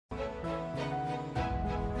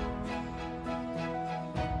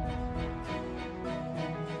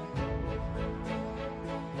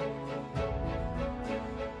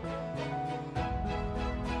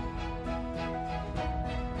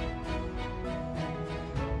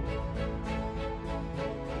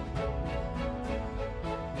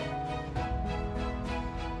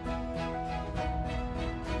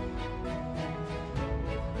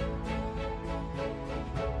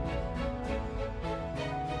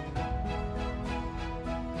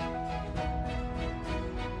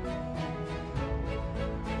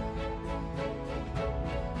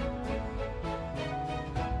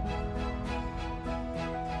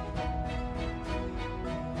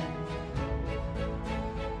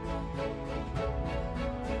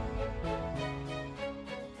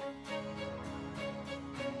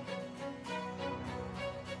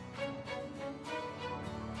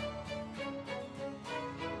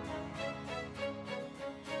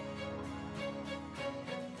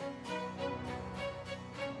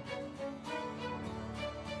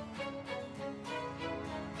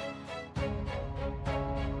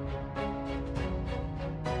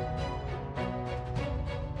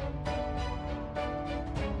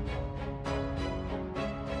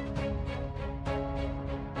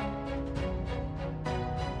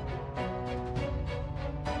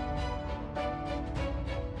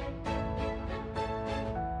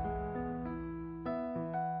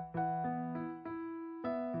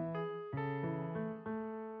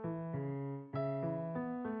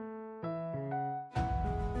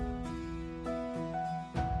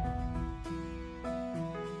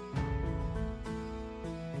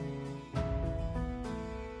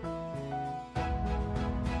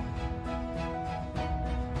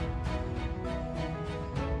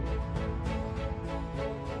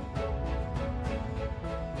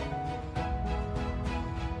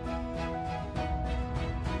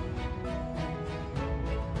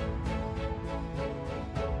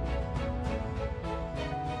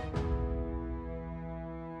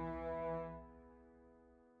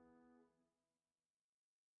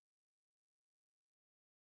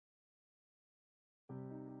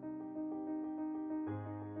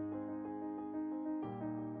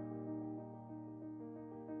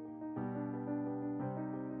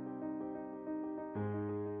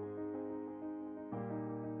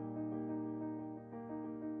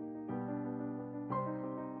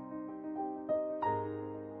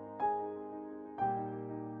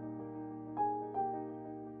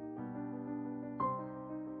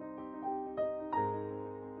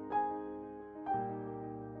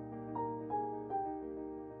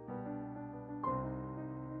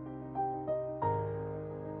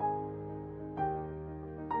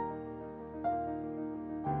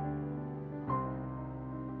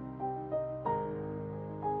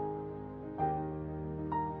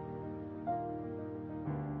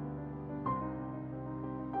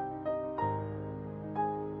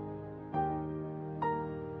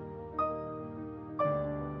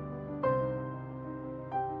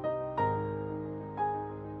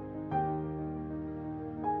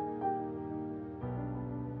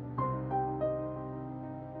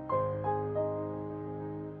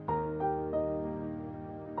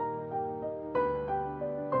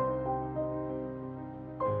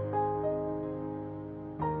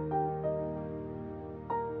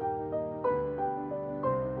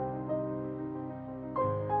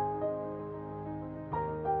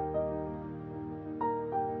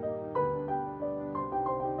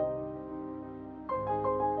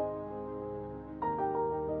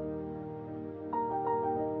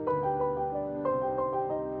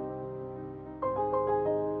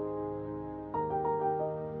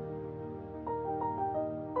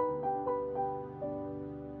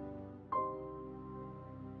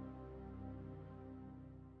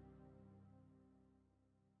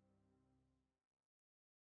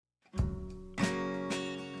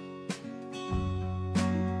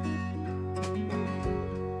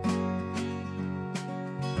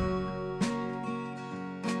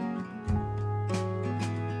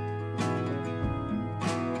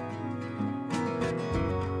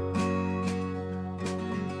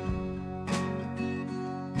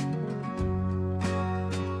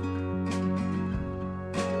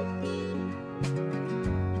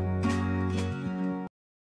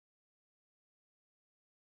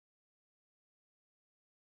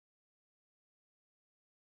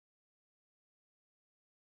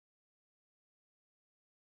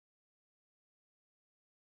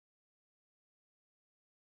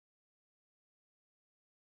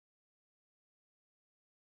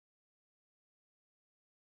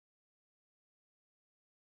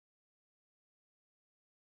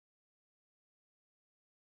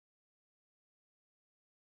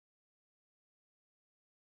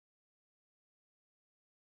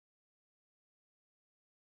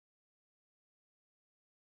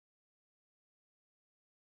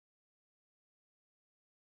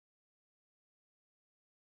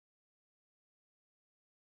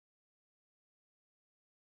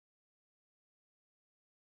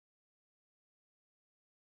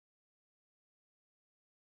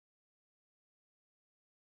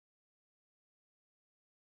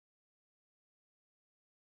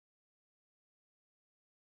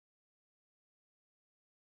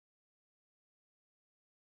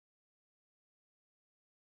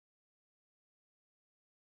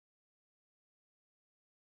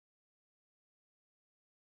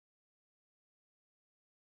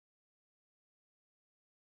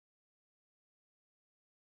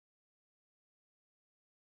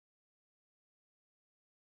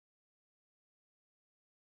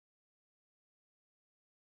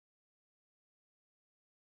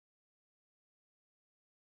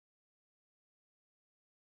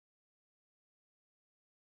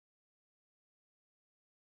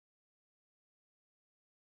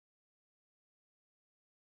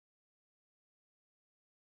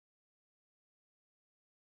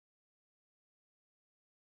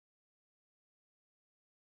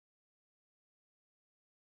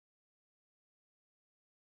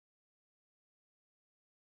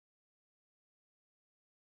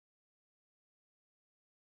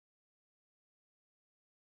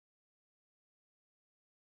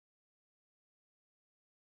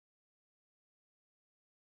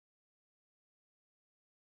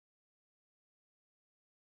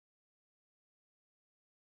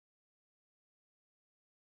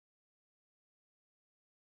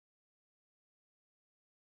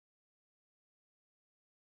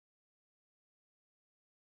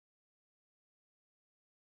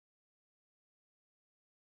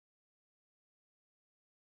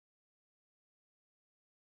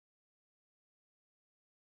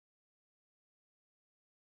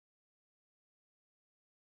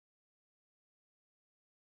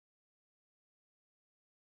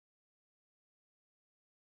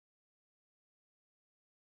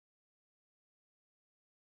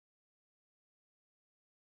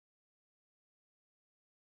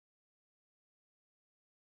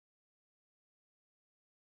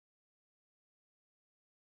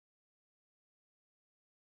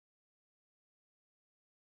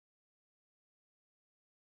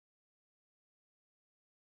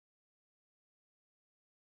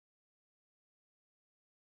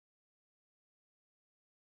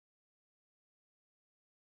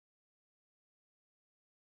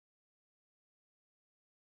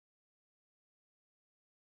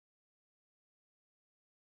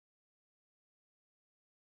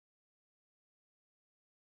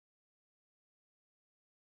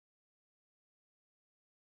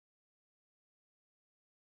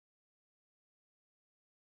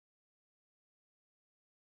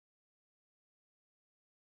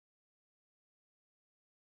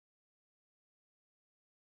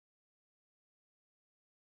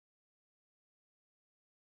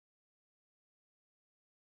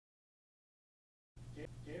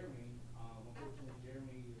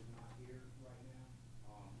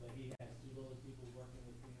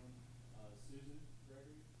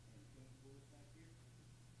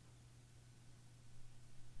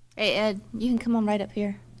Hey, Ed, you can come on right up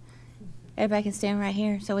here. Everybody can stand right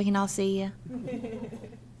here so we can all see you. Even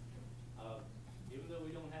though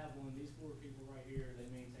we don't have one, these four people right here, they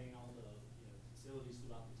maintain all the facilities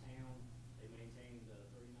throughout the town. They maintain the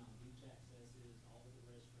 30-mile beach accesses, all of the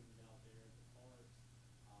restrooms out there,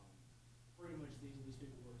 the parks. Pretty much these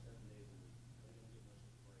people work 7 days a week. They don't get much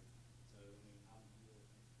of a break. So, I mean, I'm really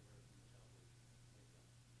thankful for everything that y'all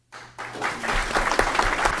do. Thank you.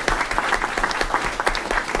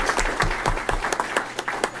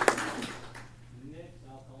 Next,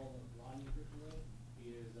 I'll call Rodney Crickler.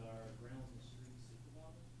 He is our grounds and street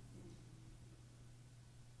supervisor.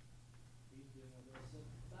 He's been with us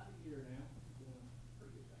about a year now, doing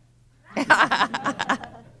pretty good thing.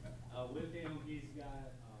 With him, he's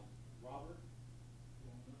got Robert.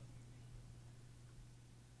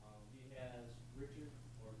 He has Richard,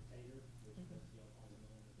 or Tater, which y'all probably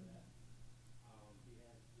know him as that. He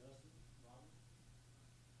has Justin, Robert.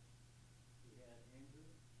 He has Andrew.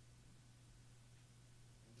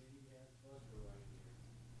 And then he has Buster right here.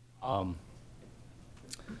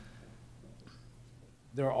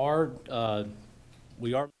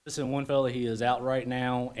 We are missing one fella. He is out right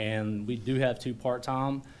now, and we do have two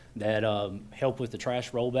part-time that help with the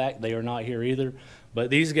trash rollback. They are not here either. But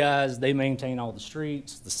these guys, they maintain all the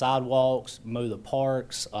streets, the sidewalks, mow the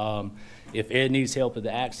parks. If Ed needs help with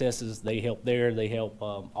the accesses, they help there. They help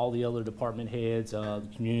all the other department heads, the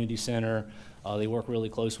community center. They work really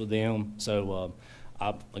close with them. So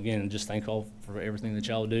I, again, just thank all for everything that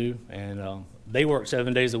y'all do. And they work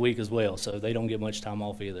 7 days a week as well, so they don't get much time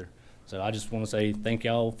off either. So I just want to say thank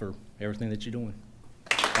y'all for everything that you're doing.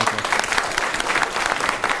 Thank you.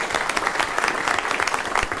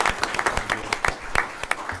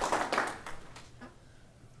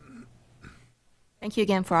 Thank you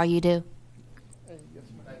again for all you do.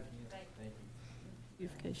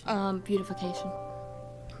 Beautification. Beautification.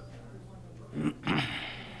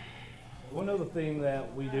 One other thing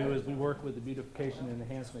that we do is we work with the Beautification and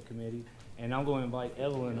Enhancement Committee, and I'm going to invite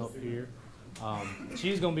Evelyn up here.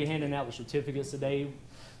 She's going to be handing out the certificates today,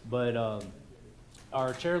 but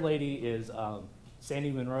our chair lady is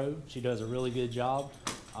Sandy Monroe. She does a really good job.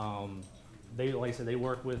 They, like I said, they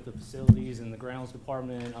work with the facilities and the grounds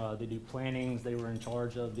department. They do plantings. They were in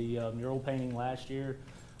charge of the mural painting last year.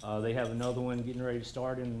 They have another one getting ready to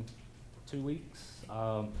start in 2 weeks.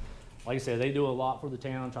 Like I said, they do a lot for the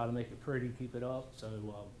town, try to make it pretty, keep it up. So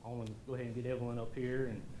I want to go ahead and get Evelyn up here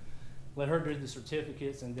and let her do the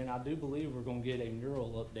certificates, and then I do believe we're going to get a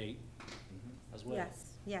mural update as well.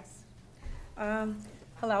 Yes.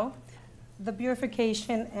 Hello. The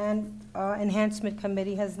Beautification and Enhancement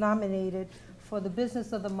Committee has nominated for the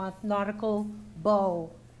Business of the Month Nautical Bow.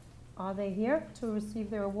 Are they here to receive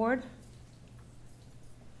their award?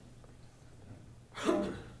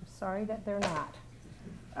 I'm sorry that they're not.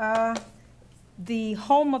 The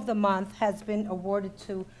Home of the Month has been awarded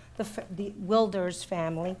to the Wilders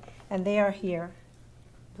family, and they are here.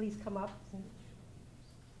 Please come up.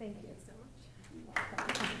 Thank you so much.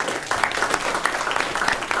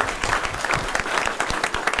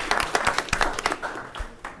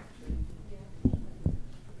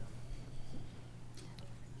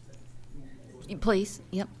 Please,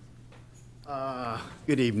 yep.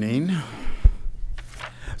 Good evening.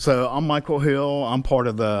 So I'm Michael Hill. I'm part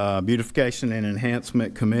of the Beautification and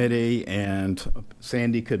Enhancement Committee, and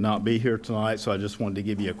Sandy could not be here tonight, so I just wanted to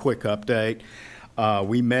give you a quick update.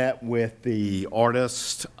 We met with the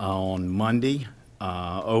artist on Monday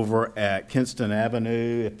over at Kinston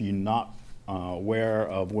Avenue. If you're not aware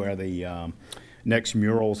of where the next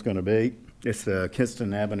mural is going to be, it's the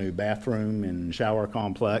Kinston Avenue bathroom and shower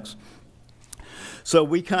complex. So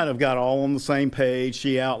we kind of got all on the same page.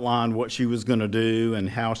 She outlined what she was going to do and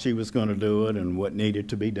how she was going to do it and what needed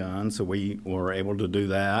to be done. So we were able to do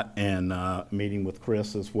that, and meeting with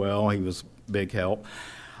Chris as well. He was big help.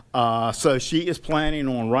 So she is planning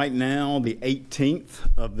on right now the 18th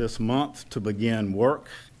of this month to begin work.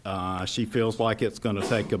 She feels like it's going to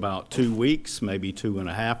take about 2 weeks, maybe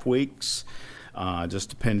 2.5 weeks, just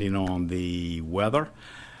depending on the weather.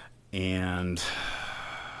 And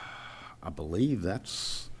I believe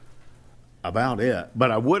that's about it.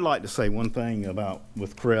 But I would like to say one thing about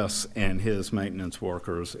with Chris and his maintenance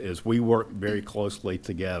workers is we work very closely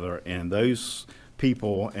together, and those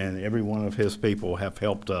people and every one of his people have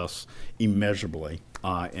helped us immeasurably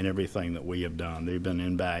in everything that we have done. They've been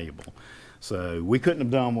invaluable. So we couldn't have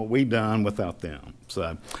done what we've done without them.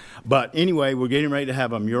 So, but anyway, we're getting ready to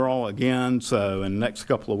have a mural again. So in the next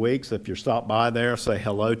couple of weeks, if you stop by there, say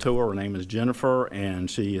hello to her. Her name is Jennifer, and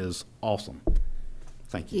she is awesome.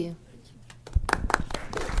 Thank you.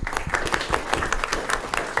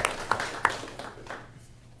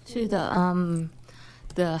 to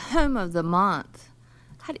the home of the month.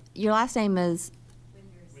 Your last name is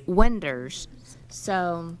Wenders.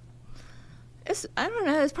 So I don't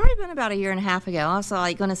know, it's probably been about a year and a half ago. I was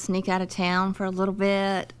like going to sneak out of town for a little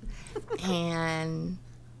bit and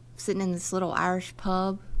sitting in this little Irish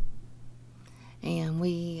pub.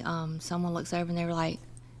 And someone looks over and they were like,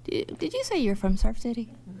 did you say you're from Surf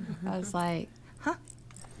City? I was like, huh?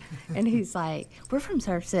 And he's like, we're from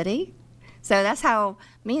Surf City. So that's how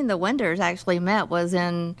me and the Wenders actually met, was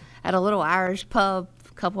at a little Irish pub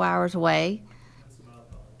a couple hours away.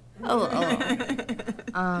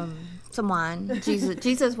 Some wine.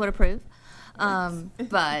 Jesus would approve.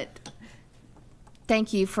 But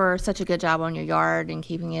thank you for such a good job on your yard and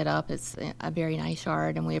keeping it up. It's a very nice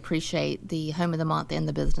yard, and we appreciate the home of the month and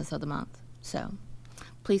the business of the month. So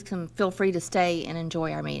please feel free to stay and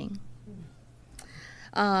enjoy our meeting.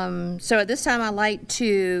 So at this time, I'd like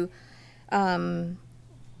to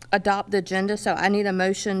adopt the agenda. So I need a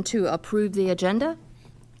motion to approve the agenda.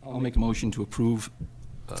 I'll make a motion to approve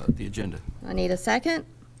the agenda. I need a second.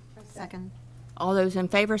 Second. All those in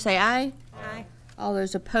favor say aye. Aye. All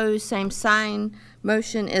those opposed, same sign.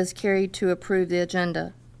 Motion is carried to approve the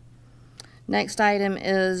agenda. Next item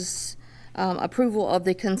is approval of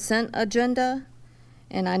the consent agenda,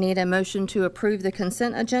 and I need a motion to approve the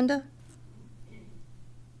consent agenda.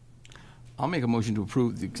 I'll make a motion to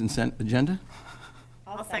approve the consent agenda.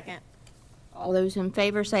 I'll second. All those in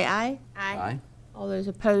favor say aye. Aye. All those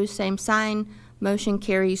opposed, same sign. Motion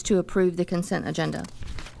carries to approve the consent agenda.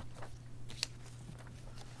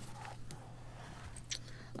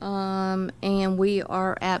 And we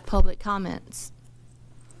are at public comments.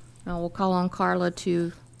 Now we'll call on Carla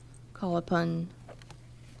to call upon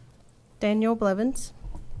Daniel Blevins.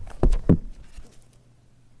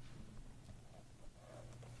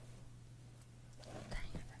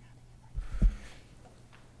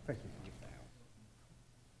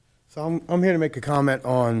 So I'm here to make a comment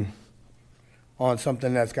on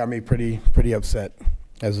something that's got me pretty upset.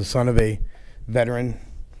 As the son of a veteran,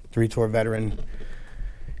 3-tour veteran,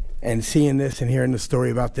 and seeing this and hearing the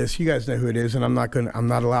story about this, you guys know who it is, and I'm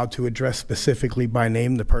not allowed to address specifically by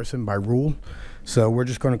name the person by rule. So we're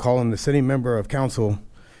just going to call him the city member of council.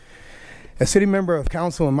 A city member of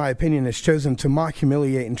council, in my opinion, has chosen to mock,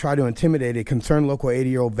 humiliate, and try to intimidate a concerned local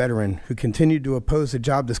 80-year-old veteran who continued to oppose the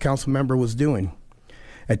job this council member was doing.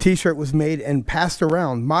 A t-shirt was made and passed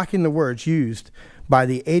around mocking the words used by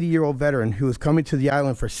the 80-year-old veteran who was coming to the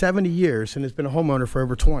island for 70 years and has been a homeowner for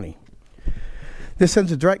over 20. This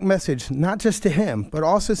sends a direct message, not just to him, but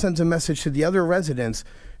also sends a message to the other residents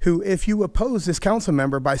who, if you oppose this council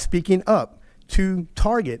member by speaking up to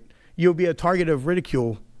target, you'll be a target of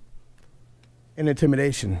ridicule and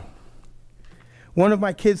intimidation. One of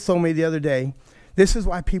my kids told me the other day, this is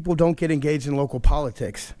why people don't get engaged in local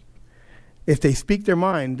politics. If they speak their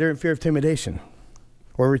mind, they're in fear of intimidation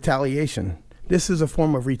or retaliation. This is a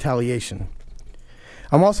form of retaliation.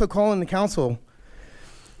 I'm also calling the council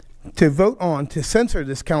to vote on to censor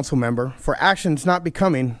this council member for actions not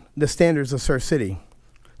becoming the standards of Surf City.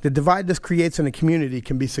 The divide this creates in a community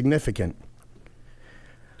can be significant.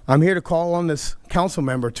 I'm here to call on this council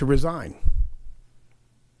member to resign.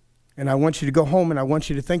 And I want you to go home and I want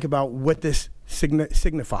you to think about what this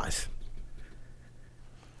signifies.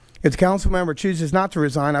 If the council member chooses not to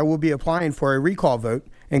resign, I will be applying for a recall vote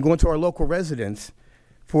and going to our local residents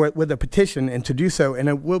with a petition, and to do so, and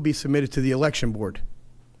it will be submitted to the election board.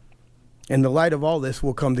 And the light of all this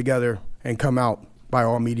will come together and come out by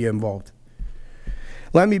all media involved.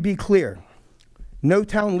 Let me be clear. No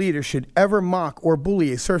town leader should ever mock or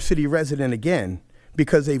bully a Surf City resident again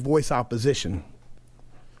because they voice opposition.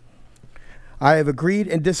 I have agreed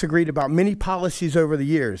and disagreed about many policies over the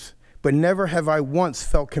years, but never have I once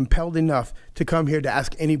felt compelled enough to come here to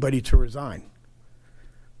ask anybody to resign.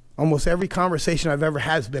 Almost every conversation I've ever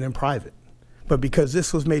had has been in private. But because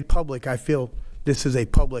this was made public, I feel this is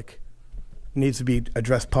needs to be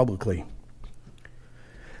addressed publicly.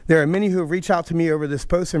 There are many who have reached out to me over this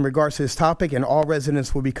post in regards to this topic, and all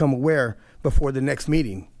residents will become aware before the next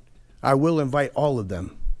meeting. I will invite all of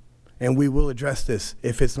them, and we will address this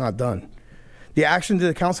if it's not done. The actions of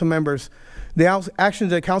the council member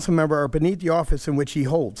are beneath the office in which he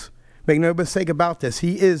holds. Make no mistake about this.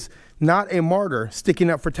 He is not a martyr sticking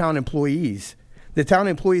up for town employees. The town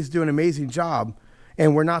employees do an amazing job,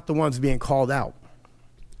 and we're not the ones being called out.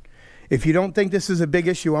 If you don't think this is a big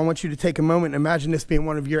issue, I want you to take a moment and imagine this being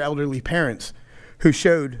one of your elderly parents who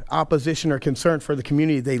showed opposition or concern for the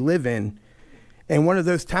community they live in, and one of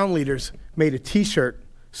those town leaders made a t-shirt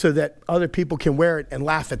so that other people can wear it and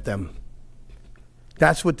laugh at them.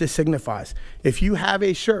 That's what this signifies. If you have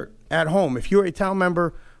a shirt at home, if you're a town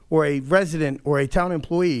member or a resident or a town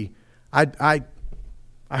employee, I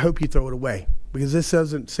hope you throw it away, because this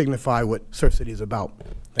doesn't signify what Surf City is about.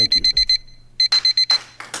 Thank you.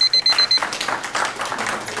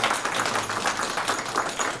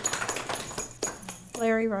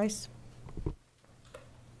 Larry Rice.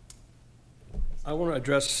 I want to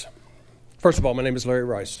address, first of all, my name is Larry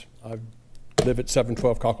Rice. I live at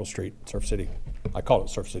 712 Cockle Street, Surf City. I call it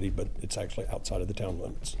Surf City, but it's actually outside of the town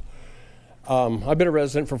limits. I've been a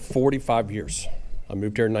resident for 45 years. I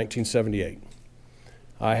moved here in 1978.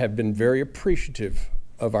 I have been very appreciative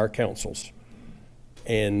of our councils.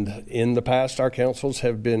 And in the past, our councils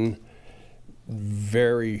have been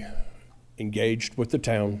very engaged with the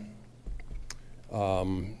town.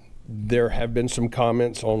 There have been some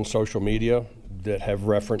comments on social media that have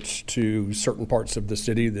reference to certain parts of the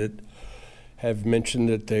city that have mentioned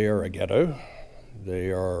that they are a ghetto.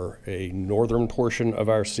 They are a northern portion of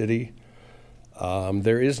our city.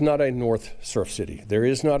 There is not a North Surf City. There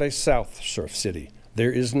is not a South Surf City.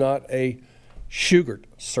 There is not a Shugart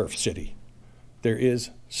Surf City. There is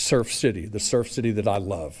Surf City, the Surf City that I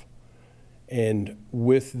love. And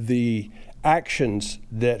with the actions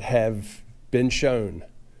that have been shown,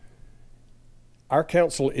 our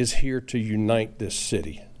council is here to unite this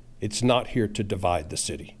city. It's not here to divide the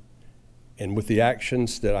city. And with the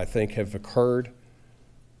actions that I think have occurred,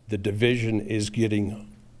 the division is getting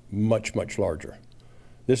much, much larger.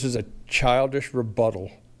 This is a childish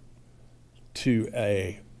rebuttal to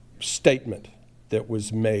a statement that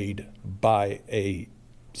was made by a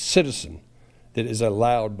citizen that is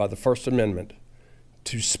allowed by the First Amendment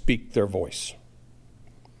to speak their voice.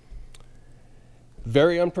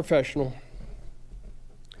 Very unprofessional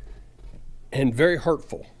and very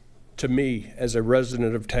hurtful to me as a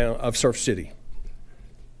resident of Surf City.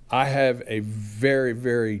 I have a very,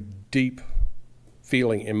 very deep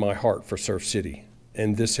feeling in my heart for Surf City,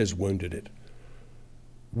 and this has wounded it.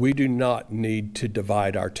 We do not need to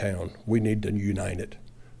divide our town. We need to unite it.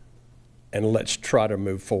 And let's try to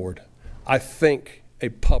move forward. I think a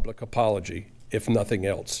public apology, if nothing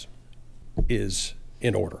else, is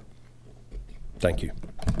in order. Thank you.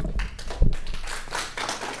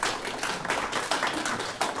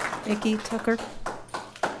 Vicki Tucker.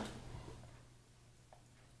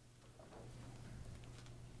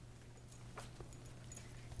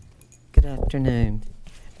 Good afternoon.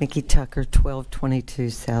 Mickey Tucker, 1222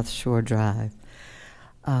 South Shore Drive.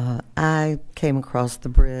 I came across the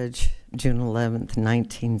bridge June 11th,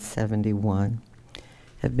 1971.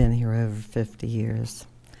 Have been here over 50 years.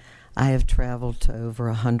 I have traveled to over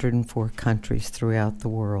 104 countries throughout the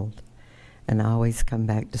world, and I always come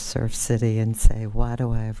back to Surf City and say, why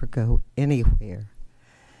do I ever go anywhere?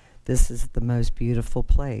 This is the most beautiful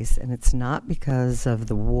place, and it's not because of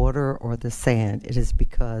the water or the sand. It is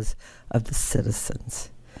because of the citizens.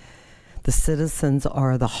 The citizens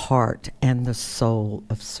are the heart and the soul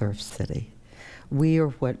of Surf City. We are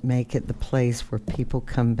what make it the place where people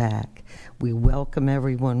come back. We welcome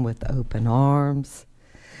everyone with open arms.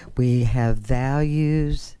 We have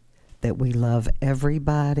values that we love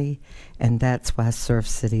everybody, and that's why Surf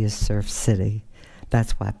City is Surf City.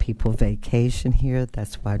 That's why people vacation here.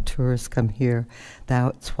 That's why tourists come here.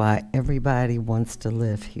 That's why everybody wants to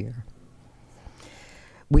live here.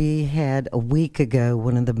 We had a week ago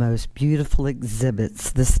one of the most beautiful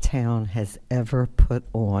exhibits this town has ever put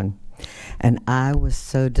on. And I was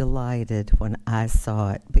so delighted when I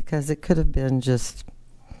saw it, because it could have been just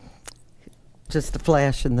a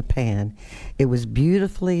flash in the pan. It was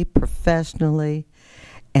beautifully, professionally,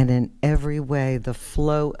 and in every way, the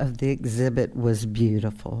flow of the exhibit was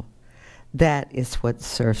beautiful. That is what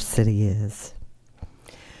Surf City is.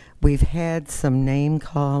 We've had some name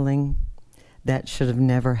calling that should have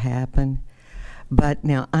never happened. But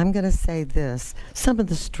now I'm going to say this. Some of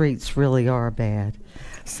the streets really are bad.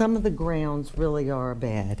 Some of the grounds really are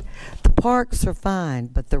bad. The parks are fine,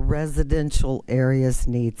 but the residential areas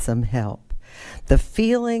need some help. The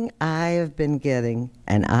feeling I have been getting,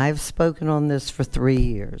 and I've spoken on this for 3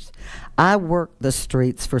 years, I worked the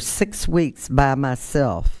streets for 6 weeks by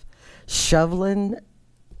myself, shoveling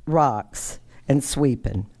rocks and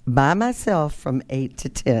sweeping by myself from 8 to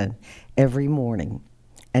 10 every morning,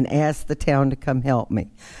 and asked the town to come help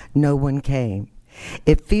me. No one came.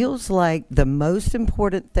 It feels like the most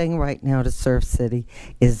important thing right now to Surf City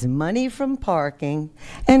is money from parking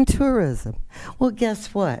and tourism. Well,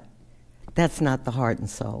 guess what? That's not the heart and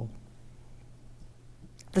soul.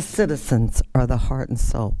 The citizens are the heart and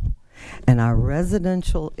soul. And our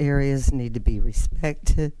residential areas need to be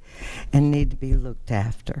respected and need to be looked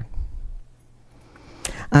after.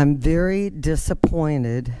 I'm very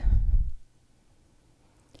disappointed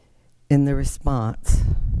in the response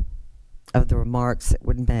of the remarks that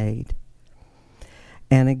were made.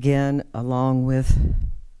 And again, along with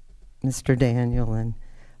Mr. Daniel and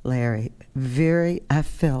Larry, I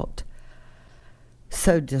felt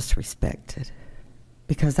so disrespected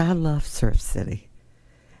because I love Surf City.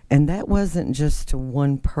 And that wasn't just to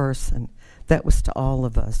one person, that was to all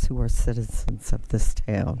of us who are citizens of this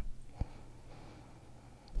town.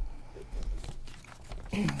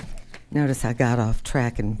 Notice I got off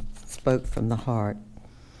track and spoke from the heart.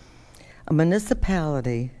 A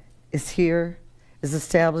municipality is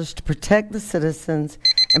established to protect the citizens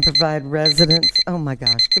and provide residents. Oh my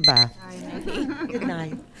gosh, goodbye. Good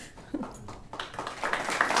night.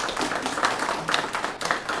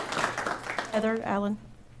 Heather Allen.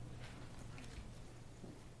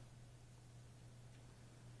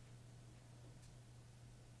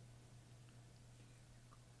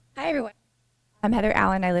 Hi, everyone. I'm Heather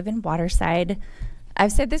Allen. I live in Waterside.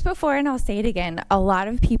 I've said this before and I'll say it again. A lot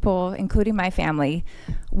of people, including my family,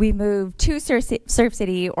 we moved to Surf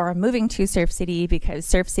City or are moving to Surf City because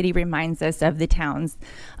Surf City reminds us of the towns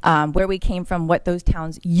where we came from, what those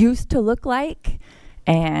towns used to look like.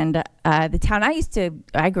 And the town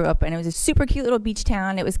I grew up in, it was a super cute little beach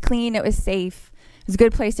town. It was clean, it was safe. It was a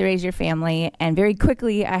good place to raise your family. And very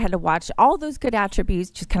quickly, I had to watch all those good attributes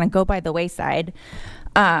just kind of go by the wayside.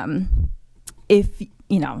 Now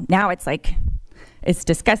it's like, it's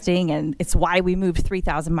disgusting, and it's why we moved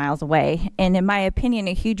 3,000 miles away. And in my opinion,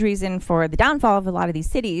 a huge reason for the downfall of a lot of these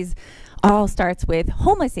cities all starts with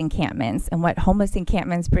homeless encampments and what homeless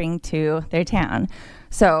encampments bring to their town.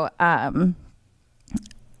 So,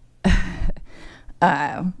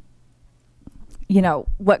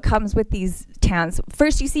 what comes with these towns,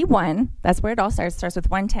 first you see one, that's where it all starts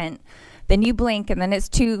with one tent. Then you blink, and then it's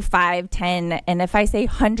 2, 5, 10, and if I say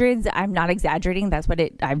hundreds, I'm not exaggerating. That's what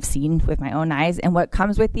I've seen with my own eyes. And what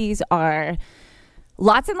comes with these are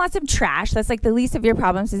lots and lots of trash. That's like the least of your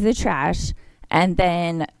problems is the trash. And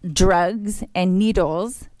then drugs and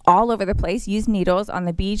needles all over the place. Used needles on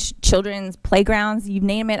the beach, children's playgrounds, you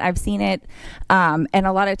name it, I've seen it. And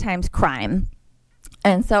a lot of times crime.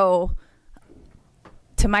 And so,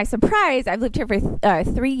 to my surprise, I've lived here for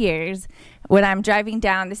 3 years. When I'm driving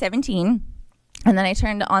down the 17, and then I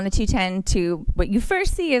turned on the 210 to what you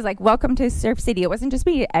first see is like, welcome to Surf City. It wasn't just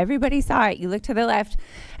me. Everybody saw it. You look to the left,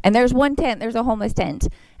 and there's one tent. There's a homeless tent.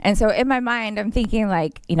 And so in my mind, I'm thinking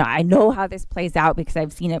like, I know how this plays out because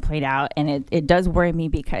I've seen it played out, and it does worry me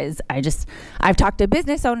because I've talked to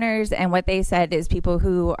business owners, and what they said is people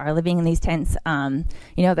who are living in these tents,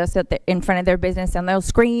 they'll sit in front of their business and they'll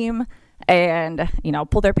scream and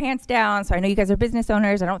pull their pants down. So I know you guys are business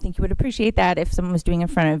owners. I don't think you would appreciate that if someone was doing it in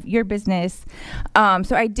front of your business.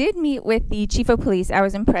 So I did meet with the chief of police. I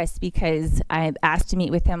was impressed because I asked to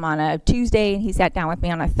meet with him on a Tuesday, and he sat down with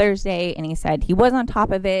me on a Thursday, and he said he was on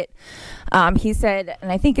top of it. He said,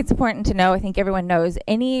 and I think it's important to know, I think everyone knows,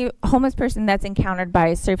 any homeless person that's encountered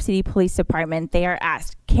by Surf City Police Department, they are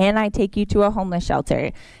asked, can I take you to a homeless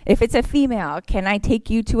shelter? If it's a female, can I take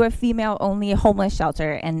you to a female-only homeless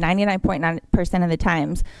shelter? And 99.9% of the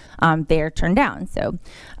times, they are turned down. So,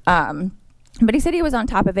 but he said he was on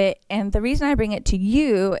top of it. And the reason I bring it to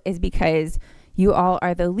you is because you all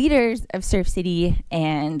are the leaders of Surf City,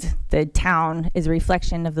 and the town is a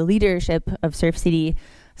reflection of the leadership of Surf City.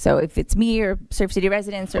 So if it's me or Surf City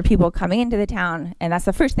residents or people coming into the town, and that's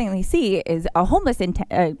the first thing they see is a homeless,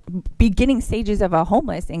 beginning stages of a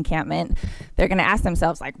homeless encampment, they're going to ask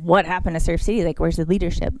themselves, like, what happened to Surf City? Like, where's the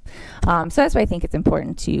leadership? So that's why I think it's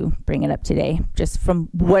important to bring it up today, just from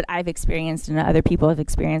what I've experienced and other people have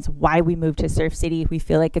experienced, why we moved to Surf City. We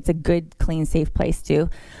feel like it's a good, clean, safe place to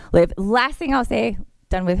live. Last thing I'll say,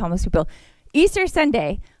 done with homeless people, Easter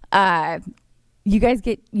Sunday, you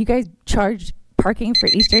guys charge parking for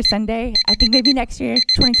Easter Sunday. I think maybe next year,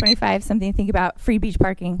 2025, something to think about, free beach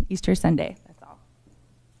parking Easter Sunday. That's all.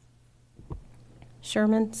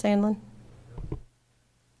 Sherman Sandlin.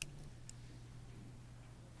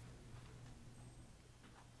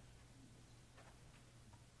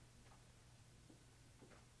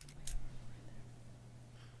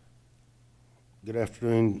 Good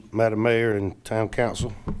afternoon, Madam Mayor and Town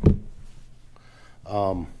Council.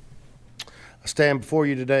 I stand before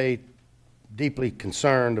you today deeply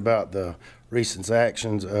concerned about the recent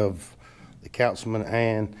actions of the councilman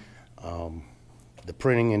and the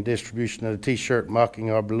printing and distribution of the T-shirt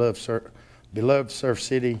mocking our beloved Surf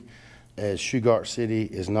City, as Shugarts City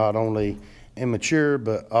is not only immature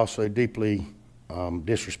but also deeply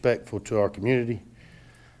disrespectful to our community.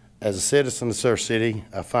 As a citizen of Surf City,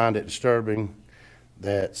 I find it disturbing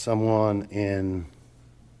that someone in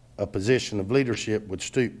a position of leadership would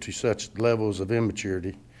stoop to such levels of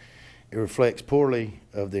immaturity It reflects poorly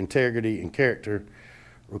of the integrity and character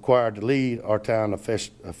required to lead our town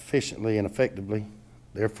efficiently and effectively.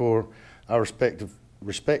 Therefore, I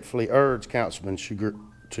respectfully urge Councilman Shugart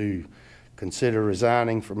to consider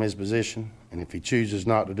resigning from his position, and if he chooses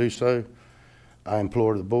not to do so, I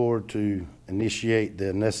implore the board to initiate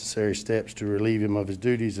the necessary steps to relieve him of his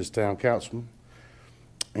duties as town councilman.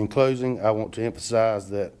 In closing, I want to emphasize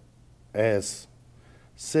that as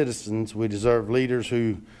citizens, we deserve leaders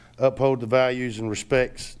who uphold the values and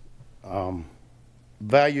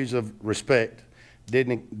values of respect,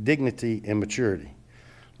 dignity, and maturity.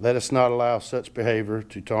 Let us not allow such behavior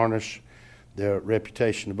to tarnish the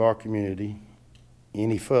reputation of our community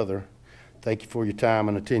any further. Thank you for your time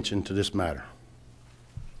and attention to this matter.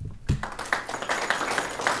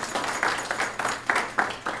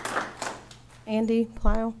 Andy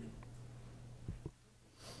Plow.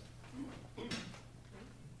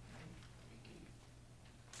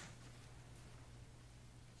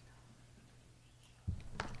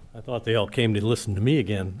 I thought they all came to listen to me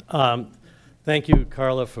again. Thank you,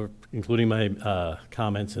 Carla, for including my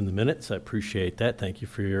comments in the minutes. I appreciate that. Thank you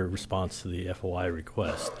for your response to the FOI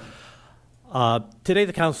request. Today,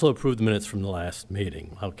 the council approved the minutes from the last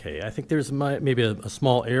meeting. Okay, I think there's maybe a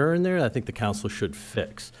small error in there that I think the council should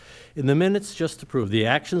fix. In the minutes just approved, the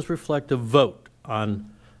actions reflect a vote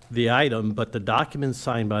on the item, but the documents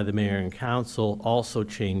signed by the mayor and council also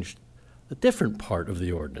changed a different part of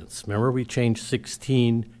the ordinance. Remember, we changed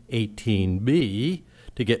 1618B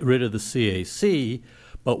to get rid of the CAC,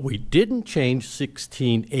 but we didn't change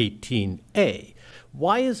 1618A.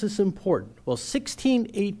 Why is this important? Well,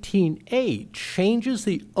 1618A changes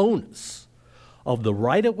the onus of the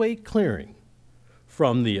right-of-way clearing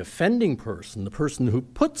from the offending person, the person who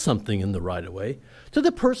put something in the right-of-way, to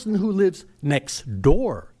the person who lives next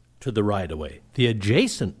door to the right-of-way, the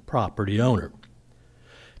adjacent property owner.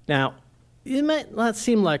 Now, it might not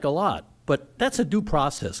seem like a lot, but that's a due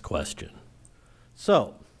process question.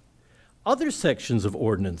 So, other sections of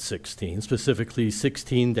Ordinance 16, specifically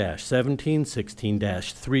 16-17,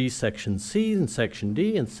 16-3, Section C and Section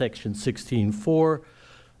D, and Section 16-4,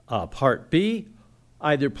 Part B,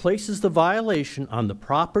 either places the violation on the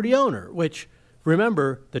property owner, which,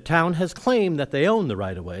 remember, the town has claimed that they own the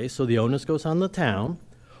right-of-way, so the onus goes on the town,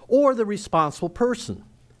 or the responsible person,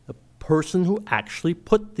 the person who actually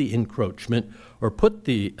put the encroachment or put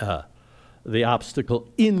the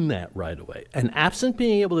obstacle in that right-of-way. And absent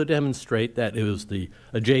being able to demonstrate that it was the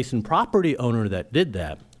adjacent property owner that did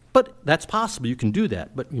that, but that's possible, you can do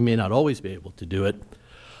that, but you may not always be able to do it,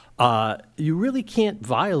 you really can't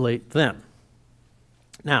violate them.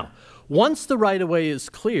 Now, once the right-of-way is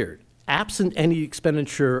cleared, absent any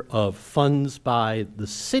expenditure of funds by the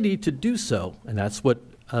city to do so, and that's what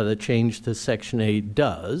the change to Section A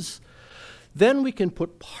does, then we can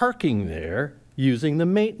put parking there using the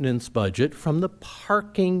maintenance budget from the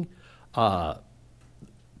parking pot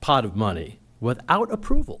of money without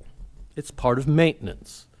approval. It's part of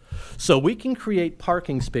maintenance. So we can create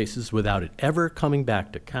parking spaces without it ever coming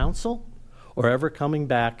back to council or ever coming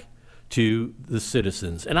back to the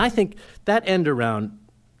citizens. And I think that end around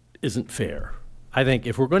isn't fair. I think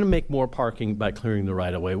if we're going to make more parking by clearing the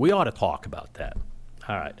right-of-way, we ought to talk about that.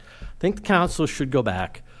 All right. I think the council should go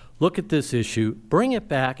back, look at this issue, bring it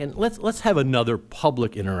back, and let's have another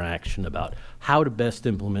public interaction about how to best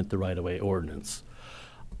implement the right-of-way ordinance.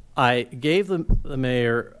 I gave the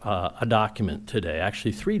mayor a document today,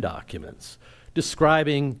 actually 3 documents,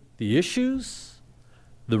 describing the issues,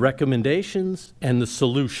 the recommendations, and the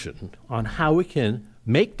solution on how we can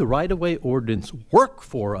make the right-of-way ordinance work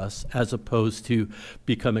for us as opposed to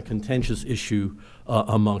become a contentious issue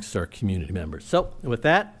amongst our community members. So with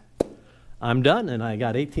that, I'm done, and I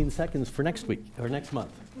got 18 seconds for next week, or next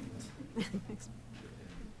month.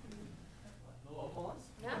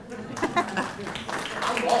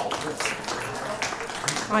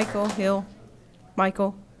 Michael Hill.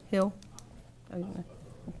 Michael Hill.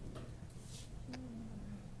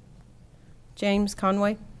 James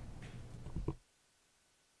Conway.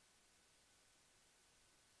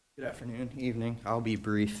 Good afternoon, evening. I'll be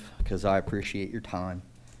brief because I appreciate your time.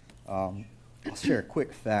 I'll share a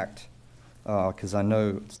quick fact because I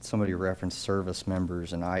know somebody referenced service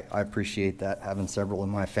members, and I appreciate that, having several in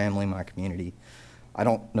my family, my community. I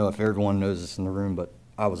don't know if everyone knows this in the room, but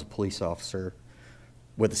I was a police officer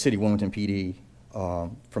with the City of Wilmington PD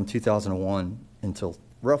from 2001 until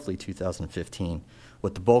roughly 2015,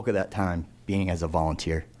 with the bulk of that time being as a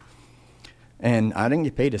volunteer. And I didn't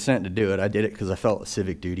get paid a cent to do it. I did it because I felt a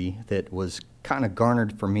civic duty that was kind of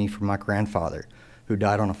garnered for me from my grandfather, who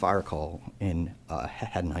died on a fire call in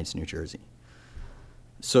Haddon Heights, New Jersey.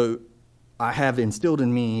 So have instilled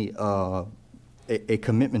in me a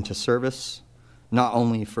commitment to service, not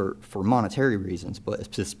only for monetary reasons,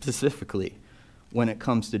 but specifically when it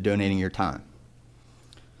comes to donating your time.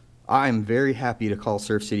 I am very happy to call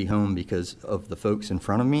Surf City home because of the folks in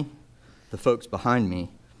front of me, the folks behind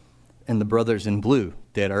me, and the brothers in blue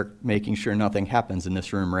that are making sure nothing happens in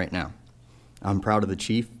this room right now. I'm proud of the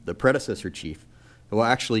chief, the predecessor chief, who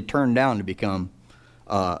I actually turned down to become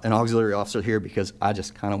an auxiliary officer here because I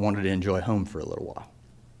just kind of wanted to enjoy home for a little while.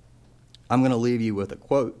 I'm going to leave you with a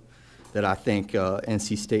quote that I think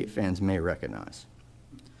NC State fans may recognize.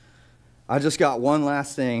 I just got one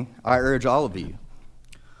last thing I urge all of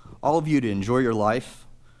you to enjoy your life,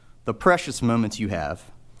 the precious moments you have,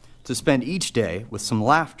 to spend each day with some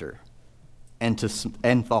laughter and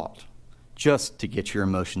thought, just to get your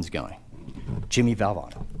emotions going. Jimmy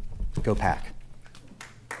Valvano, go Pack.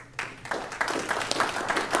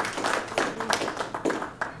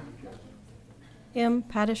 M.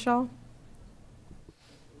 Padishaw.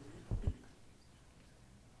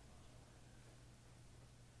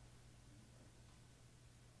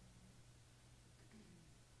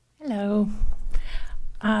 Hello.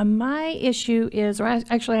 My issue is, or I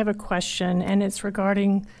actually have a question, and it's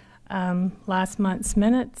regarding last month's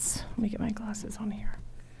minutes. Let me get my glasses on here.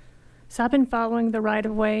 So I've been following the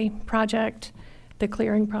right-of-way project, the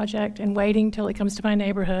clearing project, and waiting till it comes to my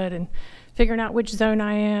neighborhood and figuring out which zone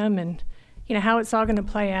I am and, you know, how it's all going to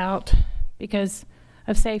play out because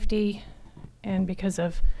of safety and because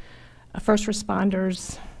of first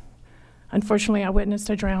responders. Unfortunately, I witnessed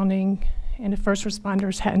a drowning, and if first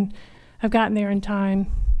responders hadn't have gotten there in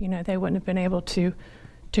time, you know, they wouldn't have been able to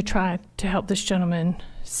try to help this gentleman.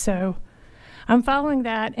 So I'm following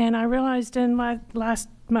that, and I realized in last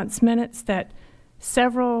month's minutes that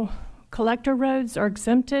several collector roads are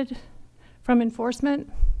exempted from enforcement.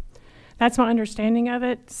 That's my understanding of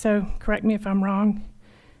it, so correct me if I'm wrong.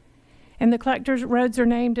 And the collector's roads are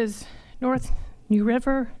named as North New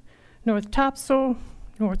River, North Topsail,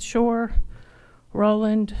 North Shore,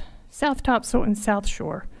 Roland, South Topsail, and South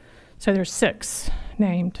Shore. So there's 6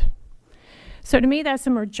 named. So to me, that's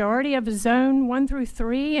a majority of zone 1 through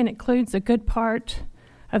 3 and includes a good part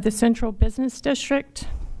of the central business district.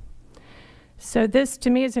 So this,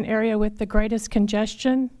 to me, is an area with the greatest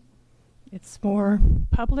congestion. It's more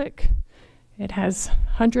public. It has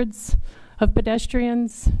hundreds of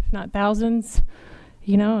pedestrians, if not thousands,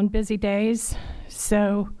 you know, on busy days.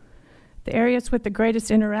 So the areas with the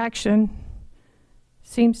greatest interaction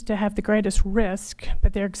seems to have the greatest risk,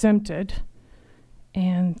 but they're exempted.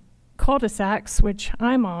 And cul-de-sacs, which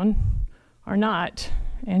I'm on, are not.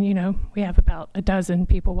 And, you know, we have about a dozen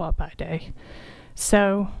people walk by a day.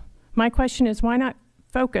 So my question is, why not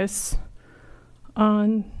focus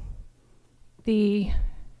on the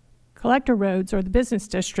collector roads or the business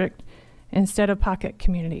district instead of pocket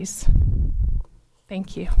communities?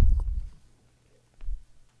 Thank you.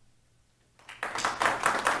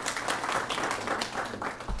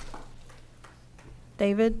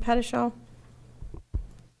 David Padishaw.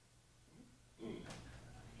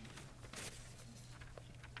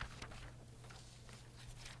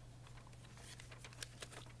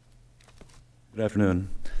 Good afternoon.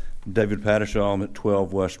 David Padishaw. I'm at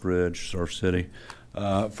 12 West Ridge, Surf City.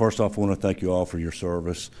 First off, I want to thank you all for your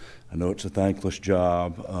service. I know it's a thankless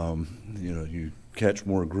job. You know, you catch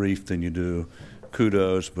more grief than you do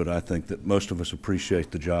kudos, but I think that most of us appreciate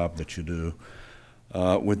the job that you do.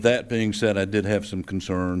 With that being said, I did have some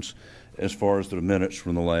concerns as far as the minutes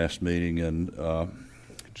from the last meeting and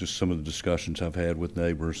just some of the discussions I've had with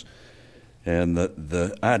neighbors. And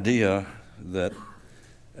the idea that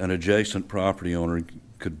an adjacent property owner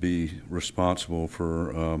could be responsible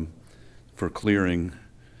for clearing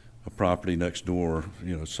a property next door,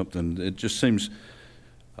 you know, something, it just seems,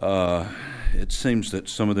 it seems that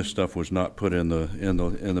some of this stuff was not put in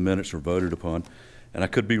the minutes or voted upon. And I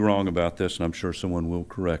could be wrong about this, and I'm sure someone will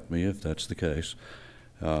correct me if that's the case.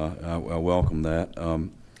 I welcome that.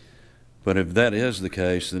 But if that is the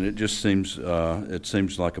case, then it just seems, it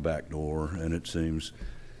seems like a backdoor, and it seems,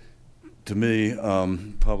 to me,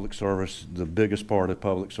 public service, the biggest part of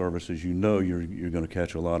public service is, you know, you're going to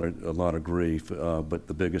catch a lot of grief, but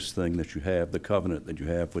the biggest thing that you have, the covenant that you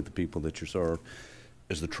have with the people that you serve,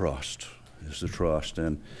 is the trust.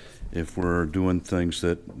 And if we're doing things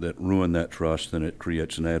that ruin that trust, then it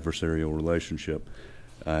creates an adversarial relationship,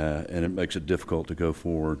 and it makes it difficult to go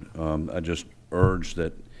forward. I just urge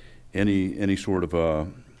that any sort of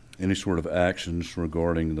actions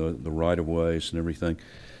regarding the right-of-ways and everything,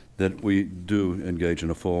 that we do engage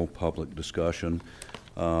in a full public discussion.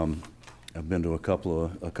 I've been to a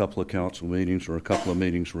couple of council meetings or a couple of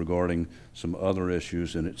meetings regarding some other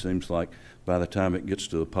issues, and it seems like by the time it gets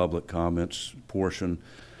to the public comments portion,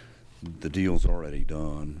 the deal's already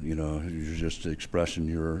done. You know, you're just expressing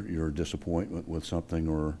your disappointment with something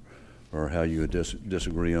or how you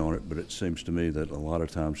disagree on it. But it seems to me that a lot of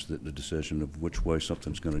times that the decision of which way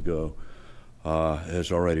something's going to go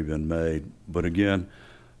has already been made. But again,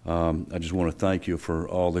 I just want to thank you for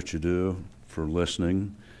all that you do, for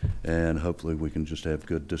listening, and hopefully we can just have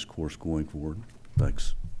good discourse going forward.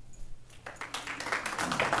 Thanks.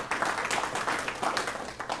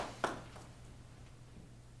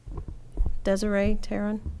 Desiree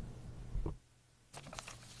Taryn.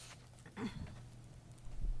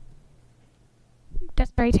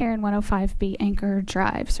 Desiree Taryn, 105B Anchor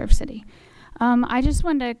Drive, Surf City. I just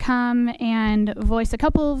wanted to come and voice a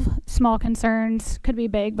couple of small concerns, could be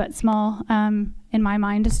big, but small in my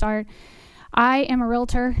mind to start. I am a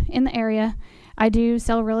realtor in the area. I do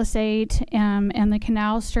sell real estate in the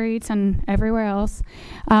canal streets and everywhere else.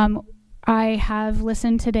 I have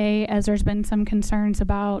listened today as there's been some concerns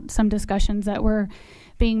about some discussions that were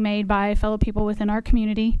being made by fellow people within our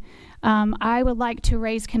community. I would like to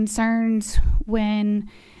raise concerns when,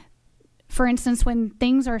 for instance, when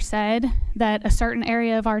things are said that a certain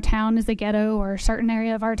area of our town is a ghetto or a certain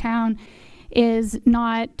area of our town is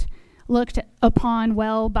not looked upon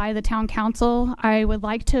well by the town council. I would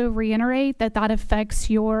like to reiterate that that affects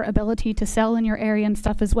your ability to sell in your area and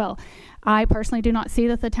stuff as well. I personally do not see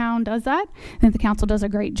that the town does that. I think the council does a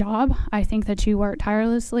great job. I think that you work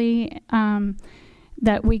tirelessly,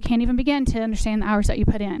 that we can't even begin to understand the hours that you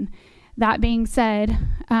put in. That being said,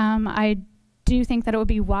 I do think that it would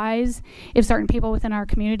be wise if certain people within our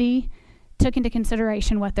community took into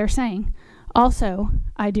consideration what they're saying. Also,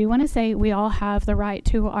 I do want to say we all have the right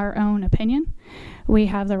to our own opinion. We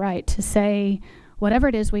have the right to say whatever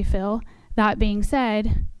it is we feel. That being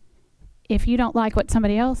said, if you don't like what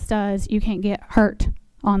somebody else does, you can't get hurt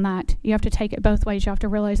on that. You have to take it both ways. You have to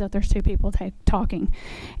realize that there's two people talking.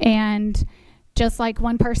 And just like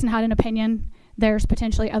one person had an opinion, there's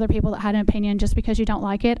potentially other people that had an opinion. Just because you don't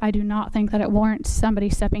like it, I do not think that it warrants somebody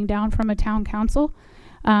stepping down from a town council.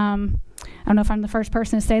 I don't know if I'm the first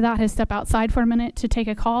person to say that, to step outside for a minute to take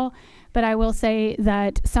a call, but I will say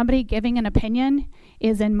that somebody giving an opinion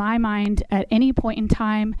is, in my mind, at any point in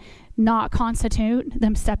time, not constitute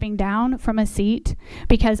them stepping down from a seat,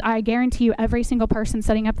 because I guarantee you every single person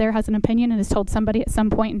sitting up there has an opinion and has told somebody at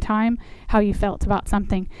some point in time how you felt about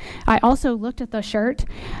something. I also looked at the shirt.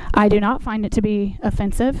 I do not find it to be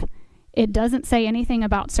offensive. It doesn't say anything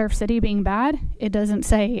about Surf City being bad. It doesn't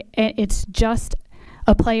say, it's just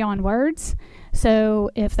a play on words. So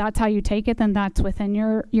if that's how you take it, then that's within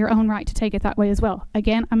your own right to take it that way as well.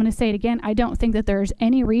 Again, I'm going to say it again. I don't think that there's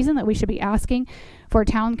any reason that we should be asking for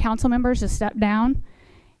town council members to step down,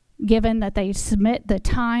 given that they submit the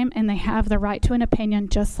time and they have the right to an opinion,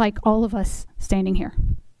 just like all of us standing here.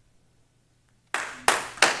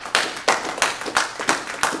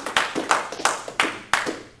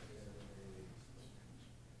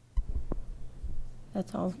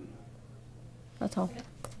 That's all. That's all.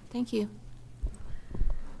 Thank you.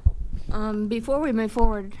 Before we move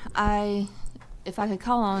forward, if I could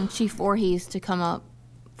call on Chief Voorhees to come up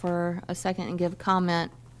for a second and give a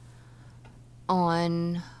comment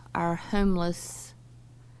on our homeless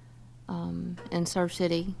in Surf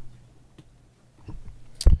City.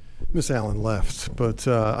 Miss Allen left, but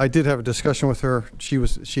I did have a discussion with her. She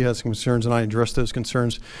had some concerns, and I addressed those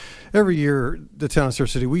concerns. Every year, the town of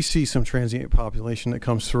Surf City, we see some transient population that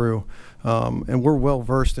comes through, and we're well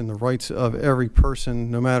versed in the rights of every person,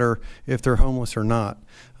 no matter if they're homeless or not.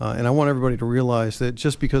 And I want everybody to realize that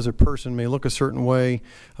just because a person may look a certain way,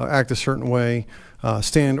 act a certain way,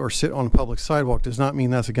 stand or sit on a public sidewalk does not mean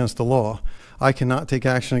that's against the law. I cannot take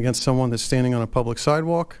action against someone that's standing on a public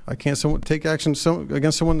sidewalk. I can't take action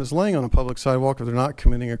against someone that's laying on a public sidewalk if they're not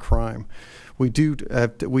committing a crime.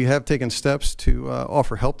 We have taken steps to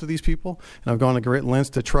offer help to these people, and I've gone to great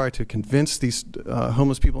lengths to try to convince these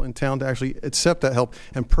homeless people in town to actually accept that help,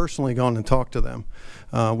 and personally gone and talked to them.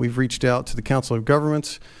 We've reached out to the Council of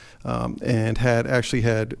Governments and actually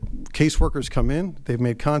had caseworkers come in. They've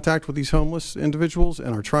made contact with these homeless individuals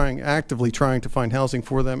and are actively trying to find housing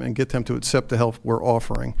for them and get them to accept the help we're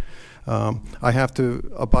offering. I have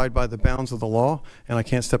to abide by the bounds of the law, and I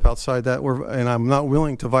can't step outside that, and I'm not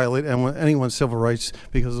willing to violate anyone's civil rights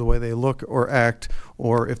because of the way they look or act,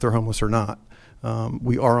 or if they're homeless or not.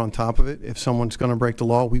 We are on top of it. If someone's going to break the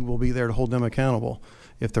law, we will be there to hold them accountable.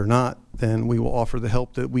 If they're not, then we will offer the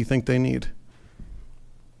help that we think they need.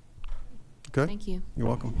 Okay? Thank you. You're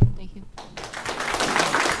welcome. Thank you.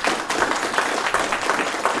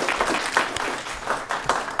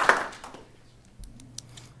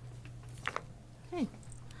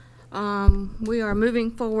 We are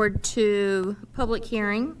moving forward to public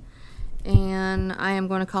hearing, and I am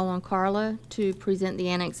going to call on Carla to present the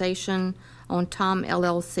annexation on Tom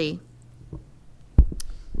LLC.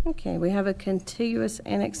 Okay, we have a contiguous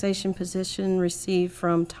annexation petition received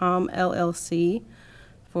from Tom LLC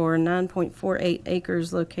for 9.48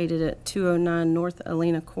 acres located at 209 North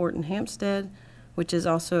Alena Court in Hampstead, which is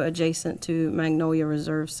also adjacent to Magnolia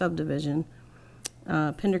Reserve subdivision.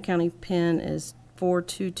 Pender County PIN is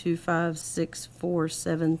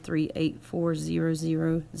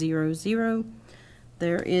 42256473840000.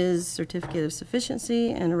 There is certificate of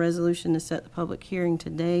sufficiency and a resolution to set the public hearing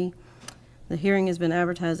today. The hearing has been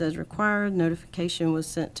advertised as required. Notification was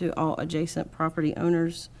sent to all adjacent property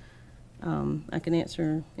owners. I can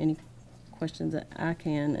answer any questions that I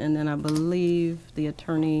can, and then I believe the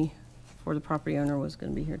attorney for the property owner was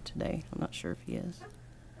going to be here today. I'm not sure if he is.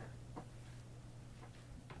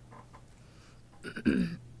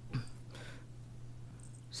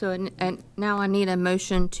 So and now I need a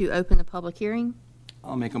motion to open the public hearing.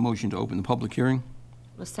 I'll make a motion to open the public hearing.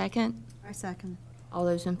 A second. I second. All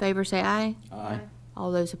those in favor say aye. Aye.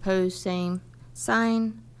 All those opposed, same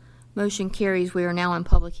sign. Motion carries. We are now in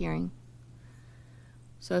public hearing.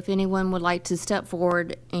 So if anyone would like to step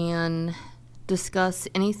forward and discuss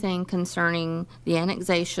anything concerning the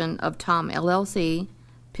annexation of Tom LLC,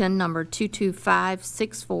 PIN number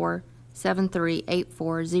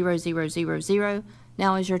 2256473840000,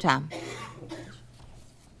 now is your time.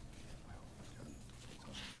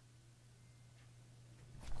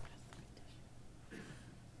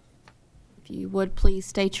 If you would please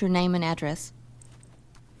state your name and address.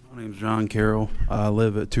 My name's John Carroll. I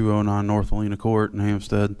live at 209 North Alena Court in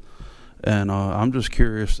Hampstead. And I'm just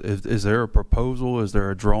curious, is there a proposal? Is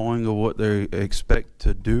there a drawing of what they expect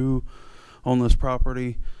to do on this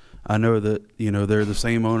property? I know that, you know, they're the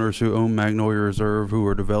same owners who own Magnolia Reserve who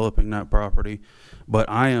are developing that property. But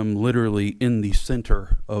I am literally in the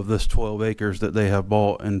center of this 12 acres that they have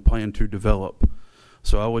bought and plan to develop.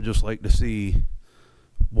 So I would just like to see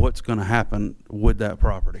what's going to happen with that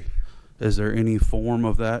property. Is there any form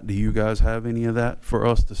of that? Do you guys have any of that for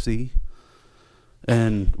us to see?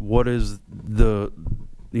 And what is the,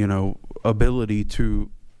 you know, ability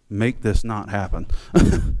to make this not happen,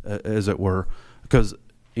 as it were? Because,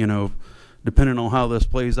 you know, depending on how this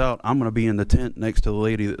plays out, I'm going to be in the tent next to the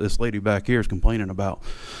lady that this lady back here is complaining about.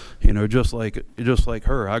 You know, just like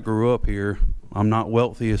her, I grew up here. I'm not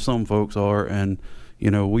wealthy as some folks are, and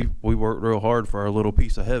you know, we worked real hard for our little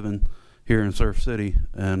piece of heaven here in Surf City,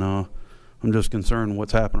 and I'm just concerned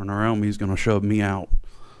what's happening around me is going to shove me out.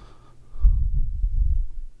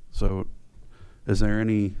 So, is there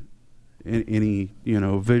any you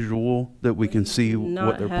know, visual that we can see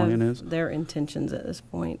what their plan is? Their intentions at this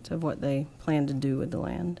point of what they plan to do with the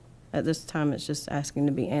land. At this time, it's just asking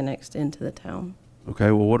to be annexed into the town. Okay,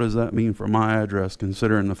 well, what does that mean for my address,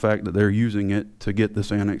 considering the fact that they're using it to get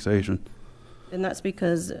this annexation? And that's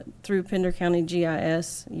because through Pender County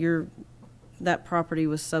GIS, that property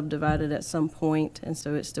was subdivided at some point, and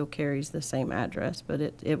so it still carries the same address, but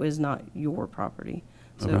it was not your property.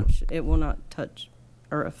 So Okay. it will not touch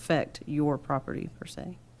or affect your property per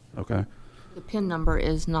se. Okay. The PIN number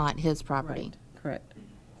is not his property. Right. Correct.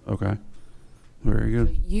 Okay. Very So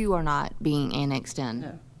good. you are not being annexed in.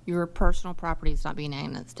 No. Your personal property is not being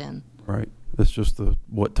annexed in. Right. It's just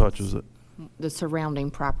what touches it. The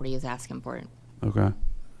surrounding property is asking for it. Okay.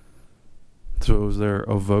 So is there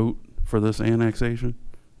a vote for this annexation?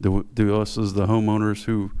 Do us as the homeowners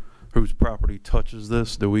whose property touches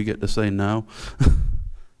this, do we get to say no?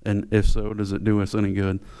 And if so, does it do us any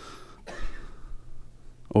good?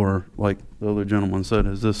 Or like the other gentleman said,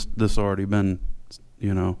 has this already been,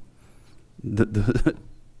 you know,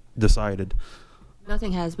 decided?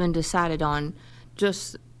 Nothing has been decided on.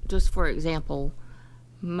 Just for example,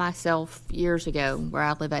 myself years ago, where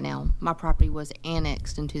I live at now, my property was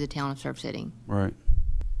annexed into the town of Surf City. Right.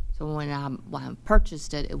 So when I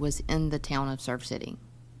purchased it, it was in the town of Surf City.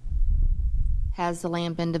 Has the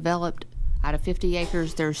land been developed? Out of 50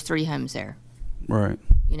 acres, there's 3 homes there. Right.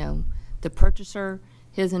 You know, the purchaser,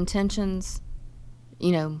 his intentions,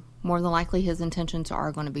 you know, more than likely his intentions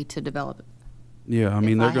are going to be to develop it. Yeah, I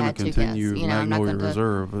mean, they're going to guess, continue you know, I'm not Magnolia gonna-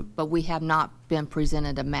 Reserve. But we have not been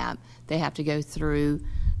presented a map. They have to go through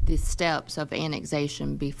the steps of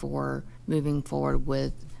annexation before moving forward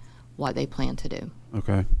with what they plan to do.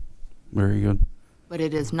 Okay. Very good. But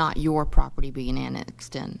it is not your property being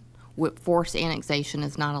annexed in. Forced annexation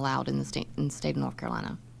is not allowed in the state of North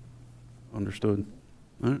Carolina. Understood.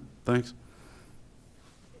 All right. Thanks.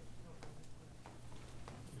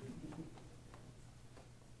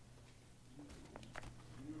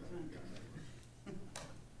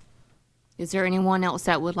 Is there anyone else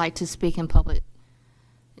that would like to speak in public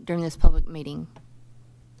during this public meeting?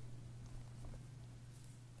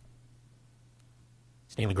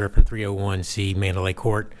 Stanley Griffin, 301C Mandalay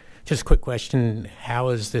Court. Just a quick question. How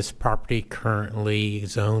is this property currently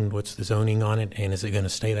zoned? What's the zoning on it? And is it going to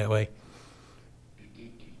stay that way?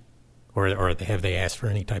 Or have they asked for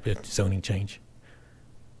any type of zoning change?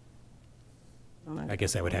 I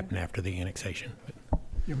guess that would happen after the annexation.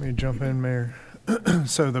 You may jump in, Mayor.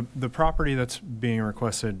 So the property that's being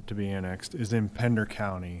requested to be annexed is in Pender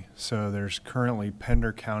County. So there's currently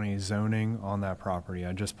Pender County zoning on that property.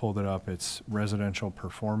 I just pulled it up. It's residential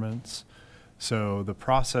performance. So the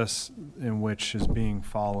process in which is being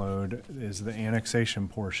followed is the annexation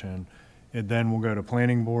portion. It then will go to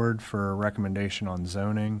planning board for a recommendation on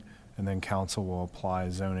zoning, and then council will apply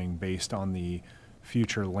zoning based on the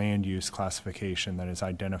future land use classification that is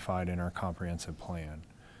identified in our comprehensive plan.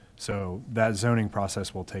 So that zoning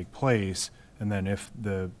process will take place, and then if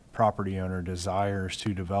the property owner desires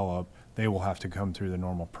to develop, they will have to come through the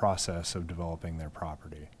normal process of developing their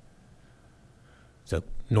property. So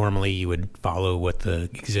normally you would follow what the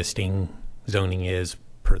existing zoning is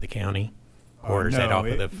per the county? Or is that off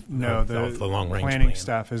of the long range planning plan?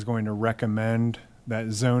 staff is going to recommend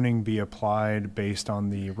that zoning be applied based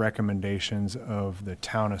on the recommendations of the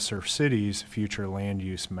town of Surf City's future land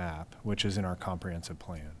use map, which is in our comprehensive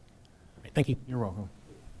plan. Thank you. You're welcome.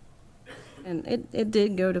 And it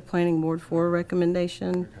did go to planning board for a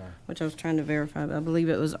recommendation, which I was trying to verify, but I believe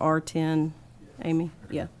it was R10, Amy?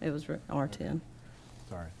 Yeah, it was R10.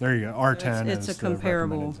 Sorry. There you go. R10 It's is a the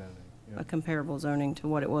comparable, recommended zoning. Yep. a comparable zoning to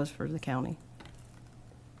what it was for the county.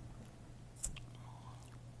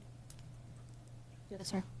 Yes,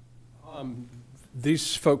 sir.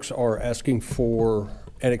 These folks are asking for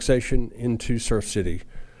annexation into Surf City.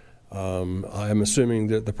 I'm assuming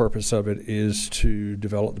that the purpose of it is to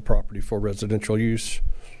develop the property for residential use,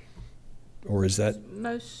 or is that?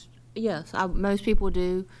 Yes, most people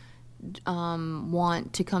do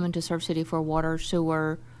want to come into Surf City for water,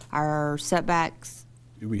 sewer, our setbacks.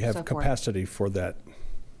 Do we have capacity for that?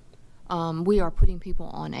 We are putting people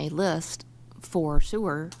on a list for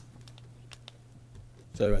sewer.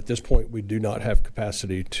 So at this point, we do not have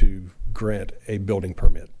capacity to grant a building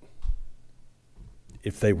permit.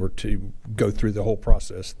 If they were to go through the whole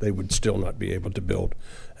process, they would still not be able to build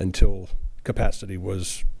until capacity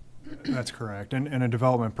was. That's correct. And a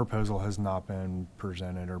development proposal has not been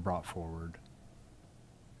presented or brought forward.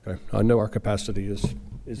 Okay. I know our capacity is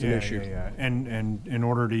an issue. Yeah. And in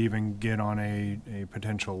order to even get on a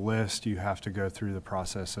potential list, you have to go through the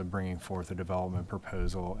process of bringing forth a development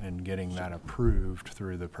proposal and getting that approved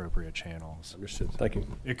through the appropriate channels. Understood. Thank you.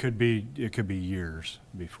 It could be years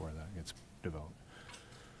before that gets developed.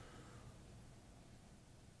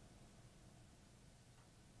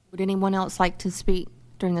 Would anyone else like to speak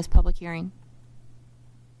during this public hearing?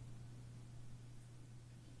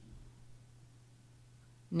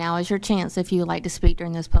 Now is your chance if you would like to speak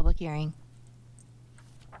during this public hearing.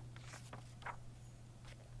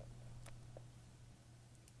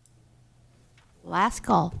 Last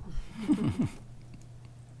call. All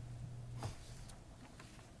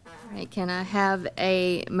right, can I have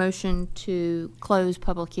a motion to close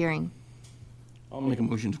public hearing? I'll make a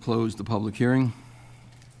motion to close the public hearing.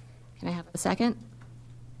 Can I have a second?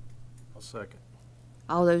 I'll second.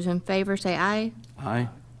 All those in favor say aye. Aye.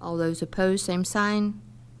 All those opposed, same sign.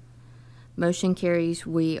 Motion carries.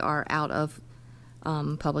 We are out of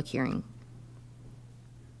public hearing.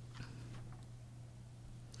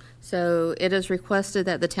 So it is requested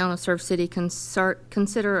that the town of Surf City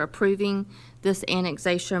consider approving this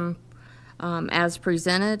annexation as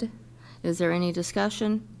presented. Is there any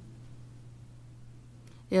discussion?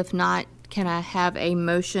 If not, can I have a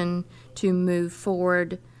motion to move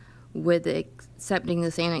forward with accepting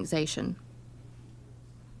this annexation?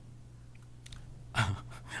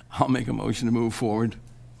 I'll make a motion to move forward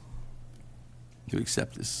to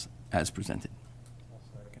accept this as presented.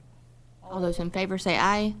 All those in favor say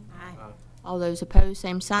aye. Aye. All those opposed,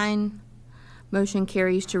 same sign. Motion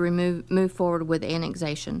carries to move forward with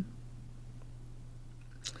annexation.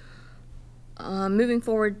 Moving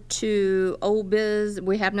forward to old biz,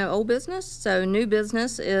 we have no old business. So new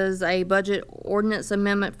business is a budget ordinance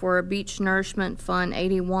amendment for a Beach Nourishment Fund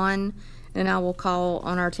 81. And I will call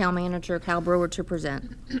on our town manager, Kyle Brewer, to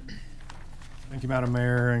present. Thank you, Madam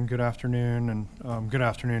Mayor, and good afternoon, and good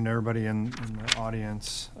afternoon to everybody in the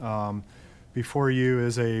audience. Before you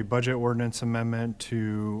is a budget ordinance amendment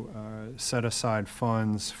to set aside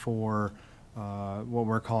funds for what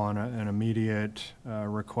we're calling an immediate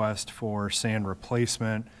request for sand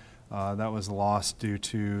replacement. That was lost due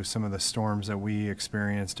to some of the storms that we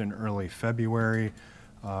experienced in early February.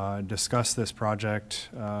 Discussed this project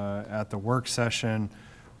at the work session,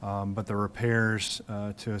 but the repairs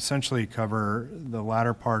to essentially cover the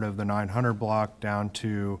latter part of the 900 block down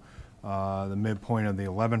to the midpoint of the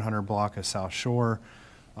 1100 block of South Shore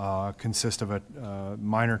consist of a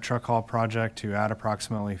minor truck haul project to add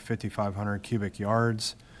approximately 5,500 cubic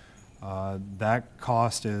yards. That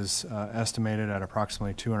cost is estimated at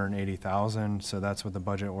approximately $280,000, so that's what the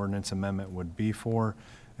budget ordinance amendment would be for,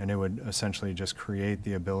 and it would essentially just create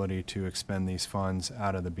the ability to expend these funds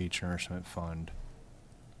out of the Beach Nourishment Fund.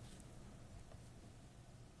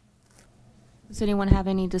 Does anyone have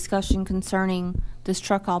any discussion concerning this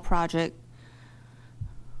truck haul project?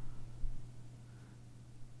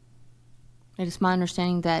 It is my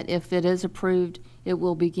understanding that if it is approved, it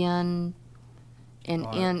will begin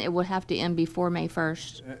and it would have to end before May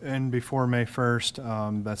 1st. And before May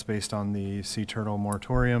 1st, that's based on the sea turtle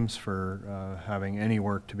moratoriums for having any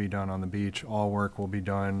work to be done on the beach. All work will be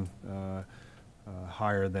done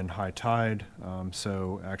higher than high tide.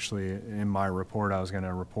 So actually in my report, I was going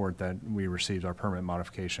to report that we received our permit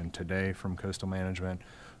modification today from Coastal Management.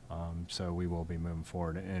 So we will be moving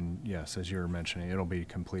forward. And yes, as you were mentioning, it'll be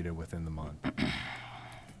completed within the month.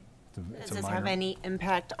 Does this have any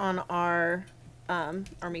impact on our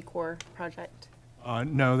Army Corps project?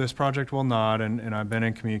 No, this project will not, and I've been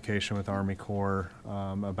in communication with Army Corps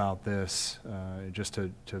about this, just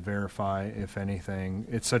to verify if anything.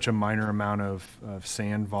 It's such a minor amount of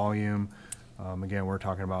sand volume. Again, we're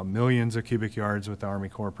talking about millions of cubic yards with the Army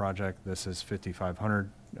Corps project. This is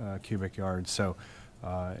 5,500 cubic yards. So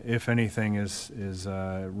if anything is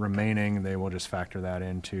remaining, they will just factor that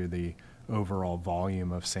into the overall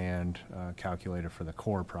volume of sand calculated for the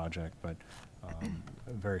Corps project, but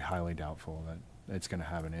very highly doubtful that it's going to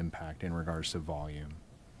have an impact in regards to volume.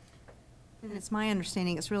 And it's my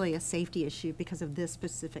understanding it's really a safety issue because of this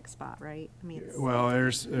specific spot, right? I mean, well,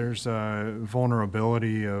 there's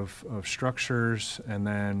vulnerability of structures, and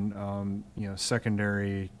then you know,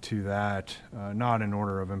 secondary to that, not in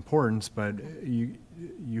order of importance, but you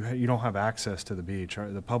don't have access to the beach.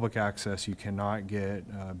 The public access you cannot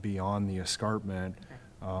get beyond the escarpment.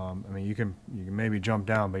 I mean, you can maybe jump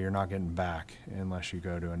down, but you're not getting back unless you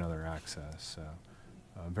go to another access. So,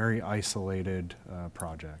 a very isolated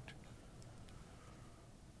project.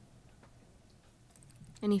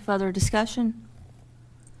 Any further discussion?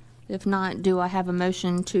 If not, do I have a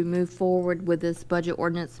motion to move forward with this budget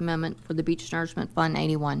ordinance amendment for the Beach Nourishment Fund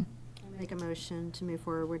 81? I make a motion to move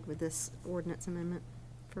forward with this ordinance amendment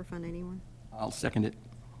for Fund 81. I'll second it.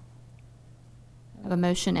 I have a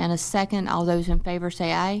motion and a second. All those in favor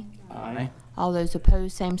say aye. Aye. All those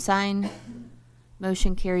opposed, same sign.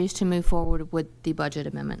 Motion carries to move forward with the budget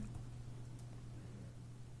amendment.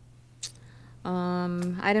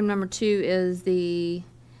 Item number 2 is the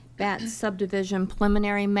Bat subdivision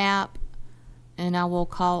preliminary map, and I will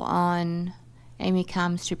call on Amy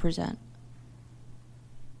Combs to present.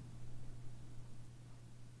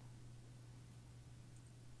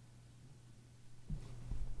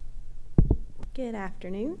 Good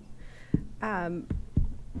afternoon.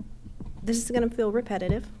 This is going to feel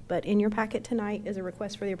repetitive, but in your packet tonight is a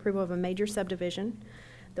request for the approval of a major subdivision.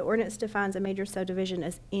 The ordinance defines a major subdivision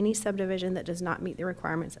as any subdivision that does not meet the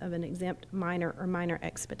requirements of an exempt minor or minor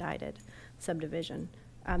expedited subdivision.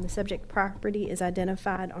 The subject property is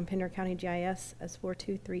identified on Pender County GIS as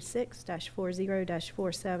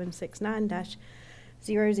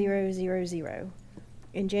 4236-40-4769-0000.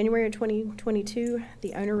 In January of 2022,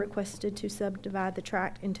 the owner requested to subdivide the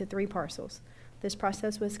tract into 3 parcels. This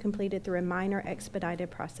process was completed through a minor expedited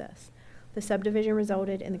process. The subdivision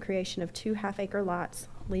resulted in the creation of 2 half-acre lots,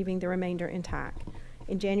 leaving the remainder intact.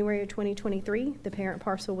 In January of 2023, the parent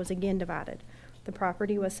parcel was again divided. The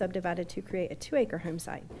property was subdivided to create a 2-acre home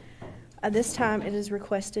site. At this time, it is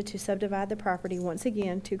requested to subdivide the property once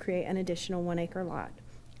again to create an additional 1-acre lot.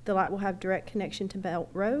 The lot will have direct connection to Belt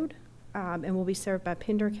Road and will be served by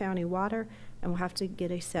Pender County Water, and will have to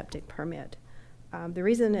get a septic permit. The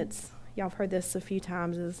reason y'all have heard this a few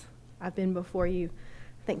times is I've been before you,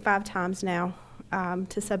 I think 5 times now,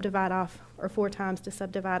 to subdivide off, or 4 times to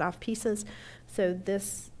subdivide off pieces. So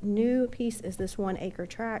this new piece is this 1-acre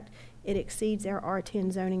tract. It exceeds our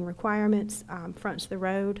R10 zoning requirements, fronts the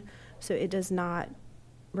road, so it does not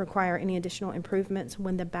require any additional improvements.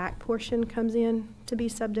 When the back portion comes in to be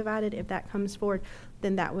subdivided, if that comes forward,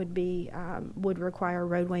 then that would be would require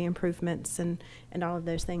roadway improvements and all of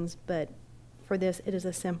those things. But for this, it is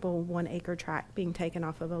a simple 1-acre tract being taken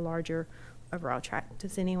off of a larger overall tract.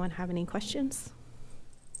 Does anyone have any questions?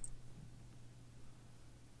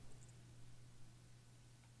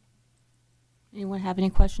 Anyone have any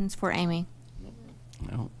questions for Amy?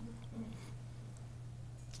 No. All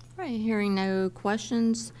right, hearing no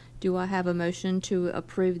questions, do I have a motion to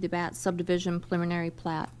approve the Bat subdivision preliminary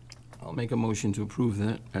plat? I'll make a motion to approve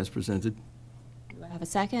that as presented. Do I have a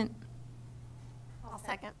second? I'll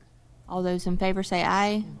second. All those in favor say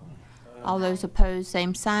aye. All those opposed,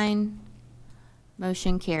 same sign.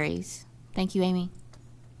 Motion carries. Thank you, Amy.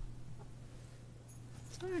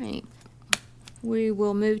 All right. We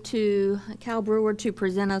will move to Cal Brewer to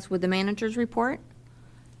present us with the manager's report.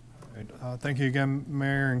 Thank you again,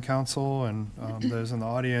 Mayor and Council, and those in the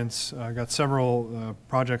audience. I got several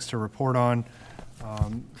projects to report on.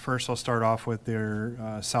 First, I'll start off with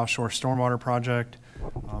their South Shore Stormwater Project.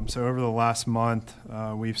 So over the last month,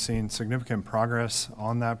 we've seen significant progress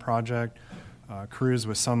on that project. Crews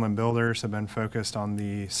with Sunland Builders have been focused on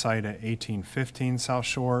the site at 1815 South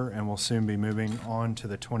Shore and will soon be moving on to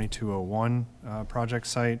the 2201 project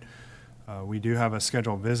site. We do have a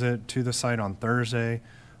scheduled visit to the site on Thursday.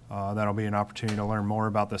 That'll be an opportunity to learn more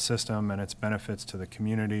about the system and its benefits to the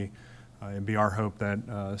community. It'd be our hope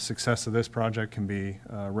that success of this project can be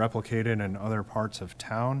replicated in other parts of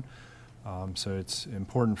town. So it's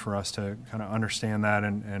important for us to kind of understand that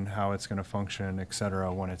and how it's going to function, et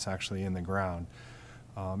cetera, when it's actually in the ground.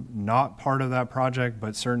 Not part of that project,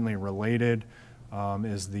 but certainly related,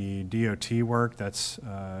 is the DOT work that's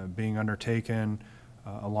being undertaken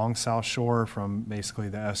along South Shore from basically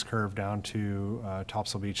the S-curve down to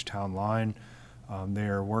Topsail Beach Town Line. They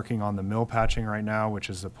are working on the mill patching right now,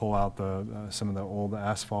 which is to pull out some of the old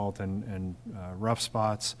asphalt and rough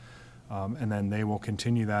spots. And then they will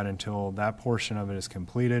continue that until that portion of it is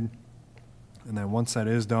completed. And then once that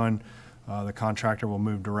is done, the contractor will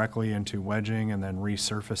move directly into wedging and then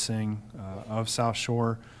resurfacing of South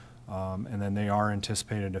Shore. And then they are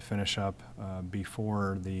anticipated to finish up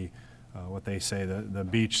before the what they say the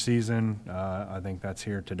beach season. I think that's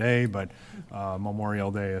here today, but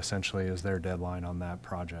Memorial Day essentially is their deadline on that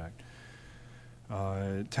project.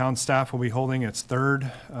 Town staff will be holding its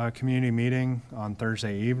third community meeting on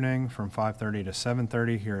Thursday evening from 5:30 to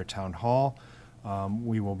 7:30 here at Town Hall.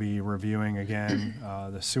 We will be reviewing again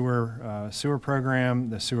the sewer program,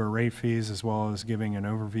 the sewer rate fees, as well as giving an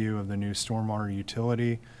overview of the new stormwater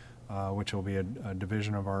utility, which will be a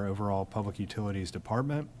division of our overall public utilities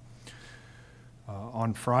department.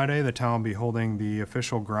 On Friday, the town will be holding the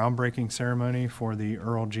official groundbreaking ceremony for the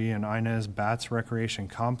Earl G. and Inez Bats Recreation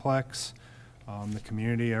Complex. The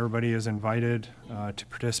community, everybody is invited to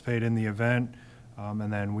participate in the event,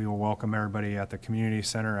 and then we will welcome everybody at the community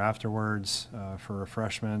center afterwards for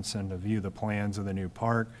refreshments and to view the plans of the new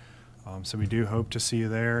park. So we do hope to see you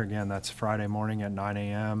there. Again, that's Friday morning at 9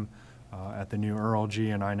 a.m. At the new Earl G.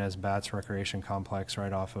 and Inez Bats Recreation Complex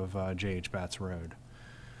right off of J.H. Bats Road.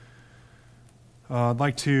 I'd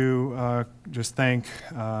like to just thank,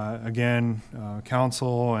 again,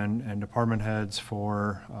 council and department heads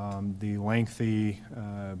for the lengthy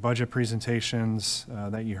budget presentations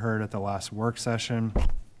that you heard at the last work session.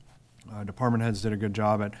 Department heads did a good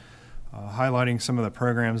job at highlighting some of the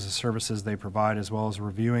programs and services they provide, as well as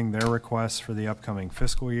reviewing their requests for the upcoming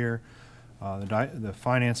fiscal year. The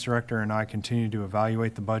finance director and I continue to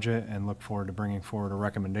evaluate the budget and look forward to bringing forward a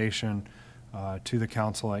recommendation to the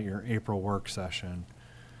council at your April work session.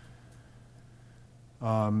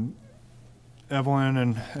 Evelyn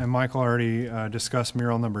and Michael already discussed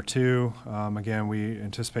mural number 2. Again, we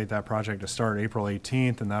anticipate that project to start April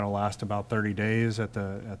 18th, and that'll last about 30 days at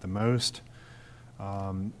the most.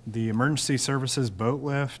 The emergency services boat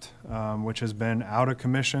lift, which has been out of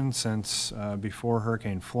commission since before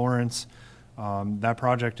Hurricane Florence, that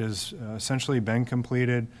project has essentially been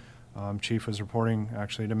completed. Chief was reporting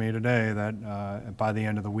actually to me today that by the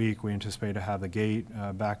end of the week we anticipate to have the gate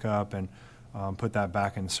back up and put that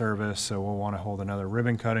back in service. So we'll want to hold another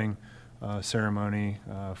ribbon cutting ceremony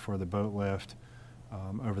for the boat lift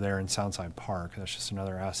over there in Soundside Park. That's just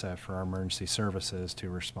another asset for our emergency services to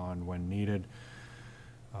respond when needed.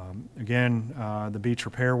 Again, the beach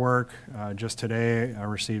repair work, just today I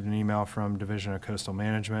received an email from Division of Coastal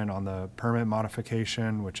Management on the permit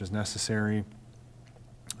modification, which is necessary.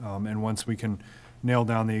 And once we can nail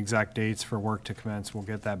down the exact dates for work to commence, we'll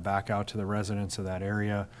get that back out to the residents of that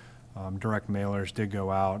area. Direct mailers did go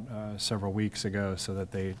out several weeks ago, so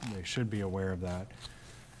that they should be aware of that.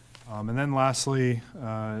 And then lastly,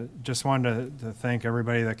 just wanted to thank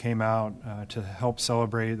everybody that came out to help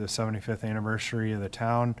celebrate the 75th anniversary of the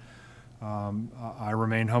town. I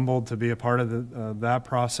remain humbled to be a part of that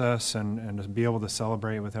process and to be able to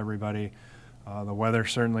celebrate with everybody. The weather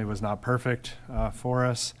certainly was not perfect for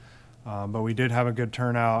us, But we did have a good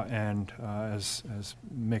turnout, and as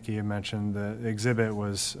Mickey had mentioned, the exhibit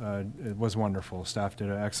was wonderful. Staff did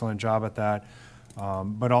an excellent job at that.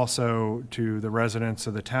 But also to the residents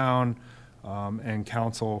of the town and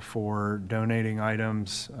council for donating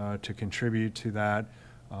items to contribute to that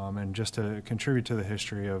and just to contribute to the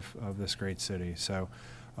history of this great city. So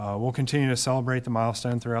we'll continue to celebrate the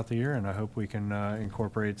milestone throughout the year, and I hope we can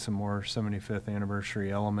incorporate some more 75th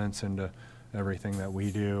anniversary elements into everything that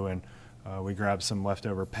we do. And we grabbed some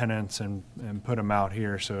leftover pennants and put them out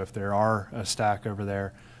here, so if there are a stack over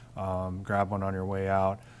there, grab one on your way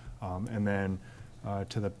out. And then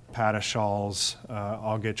to the Padishawls,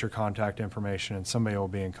 I'll get your contact information, and somebody will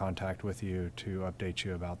be in contact with you to update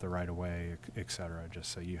you about the right-of-way, et cetera,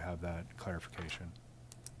 just so you have that clarification.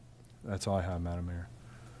 That's all I have, Madam Mayor.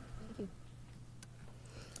 Thank you.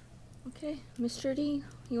 Okay, Ms. Trudy,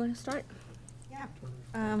 you want to start? Yeah.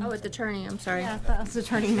 Oh, it's attorney, I'm sorry. Yeah, I thought it was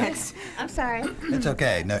attorney next. I'm sorry. It's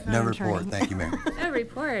okay. No report. Thank you, Mayor. No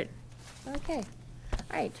report. Okay.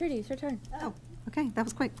 All right, Trudy, it's your turn. Oh, okay, that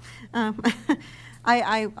was quick.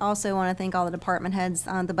 I also want to thank all the department heads.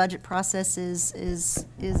 The budget process is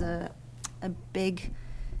a big,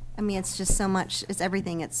 I mean, it's just so much, it's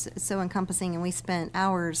everything. It's so encompassing, and we spent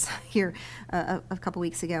hours here a couple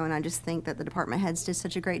weeks ago, and I just think that the department heads did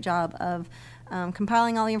such a great job of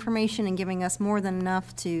compiling all the information and giving us more than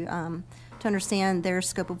enough to understand their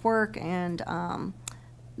scope of work and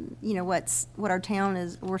you know, what our town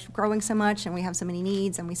is. We're growing so much, and we have so many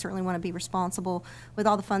needs, and we certainly want to be responsible with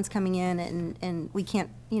all the funds coming in, and we can't,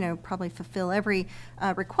 you know, probably fulfill every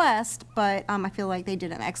request, but I feel like they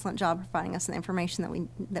did an excellent job providing us the information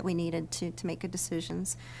that we needed to make good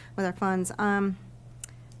decisions with our funds.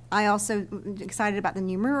 I also excited about the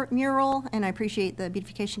new mural, and I appreciate the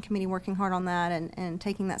beautification committee working hard on that and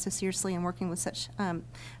taking that so seriously and working with such,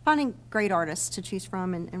 finding great artists to choose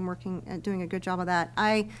from and working, doing a good job of that.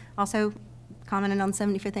 I also commented on the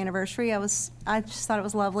 75th anniversary. I just thought it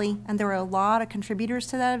was lovely, and there were a lot of contributors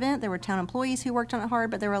to that event. There were town employees who worked on it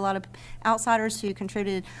hard, but there were a lot of outsiders who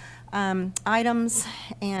contributed items,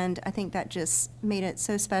 and I think that just made it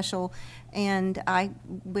so special. And I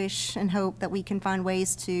wish and hope that we can find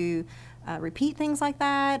ways to repeat things like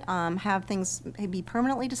that, have things be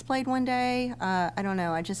permanently displayed one day. I don't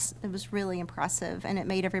know, it was really impressive, and it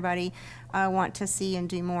made everybody want to see and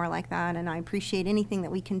do more like that. And I appreciate anything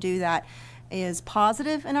that we can do that is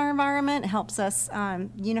positive in our environment. It helps us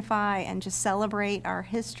unify and just celebrate our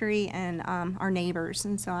history and our neighbors.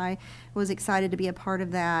 And so I was excited to be a part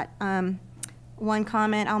of that. One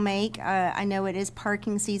comment I'll make, I know it is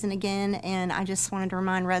parking season again, and I just wanted to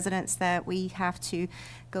remind residents that we have to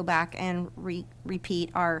go back and repeat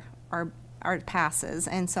our passes.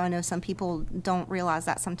 And so I know some people don't realize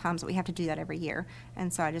that sometimes, but we have to do that every year.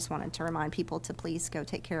 And so I just wanted to remind people to please go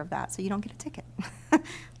take care of that so you don't get a ticket.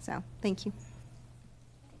 So, thank you.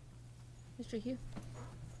 Mr. Hugh?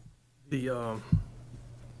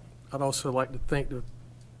 I'd also like to thank the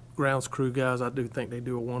grounds crew guys. I do think they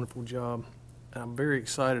do a wonderful job. And I'm very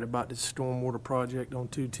excited about this stormwater project on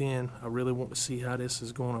 210. I really want to see how this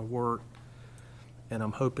is going to work, and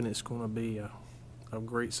I'm hoping it's going to be a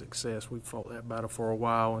great success. We've fought that battle for a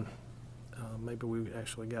while, and maybe we've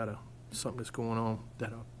actually got something that's going on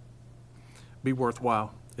that'll be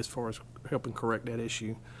worthwhile as far as helping correct that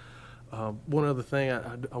issue. One other thing,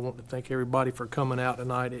 I want to thank everybody for coming out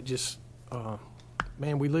tonight. It just,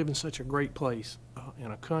 man, we live in such a great place,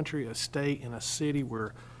 in a country, a state, and a city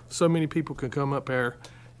where so many people can come up there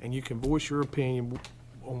and you can voice your opinion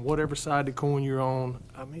on whatever side of the coin you're on.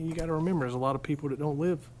 I mean, you got to remember, there's a lot of people that don't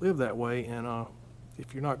live that way, and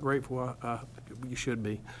if you're not grateful, you should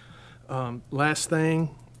be. Last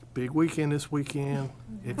thing, big weekend this weekend.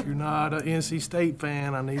 If you're not an NC State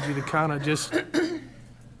fan, I need you to kind of just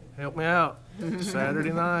help me out.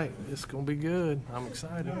 Saturday night, it's going to be good. I'm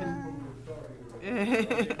excited.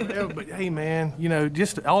 Yeah, but hey, man, you know,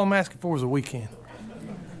 just all I'm asking for is a weekend.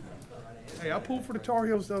 Hey, I pulled for the Tar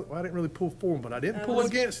Heels. Well, I didn't really pull for them, but I didn't pull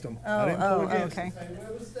against them. I didn't pull against them.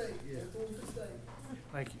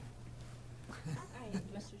 Thank you.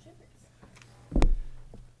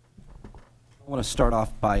 I want to start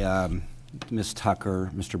off by Ms. Tucker,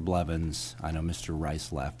 Mr. Blevins. I know Mr.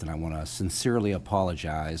 Rice left, and I want to sincerely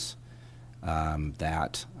apologize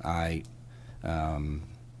that I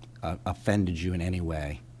offended you in any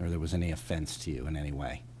way, or there was any offense to you in any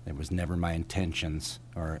way. It was never my intentions,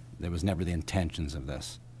 or there was never the intentions of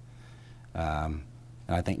this. And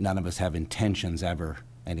I think none of us have intentions ever,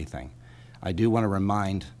 anything. I do want to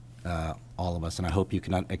remind all of us, and I hope you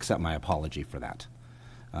can accept my apology for that.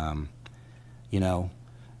 You know,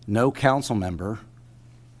 no council member,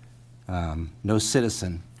 no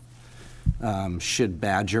citizen should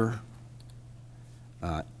badger,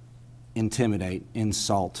 intimidate,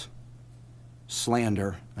 insult,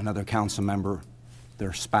 slander another council member,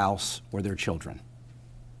 their spouse, or their children.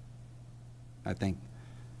 I think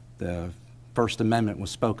the First Amendment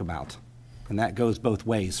was spoke about, and that goes both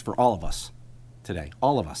ways for all of us today,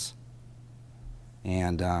 all of us.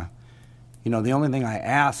 And, you know, the only thing I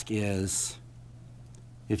ask is,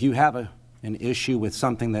 if you have an issue with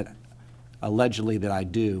something that allegedly that I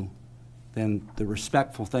do, then the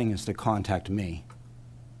respectful thing is to contact me,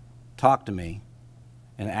 talk to me,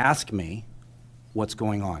 and ask me what's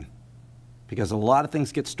going on. Because a lot of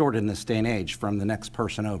things get stored in this day and age from the next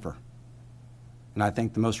person over. And I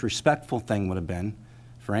think the most respectful thing would have been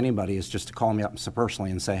for anybody is just to call me up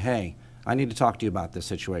personally and say, hey, I need to talk to you about this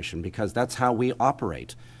situation, because that's how we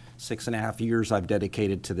operate. 6.5 years I've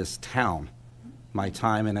dedicated to this town, my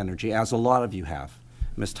time and energy, as a lot of you have.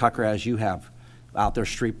 Ms. Tucker, as you have, out there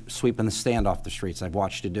sweeping the stand off the streets. I've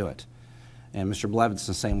watched you do it. And Mr. Blevins,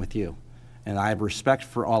 the same with you. And I have respect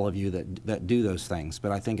for all of you that do those things.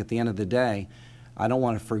 But I think at the end of the day, I don't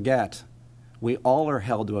want to forget, we all are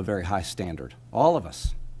held to a very high standard. All of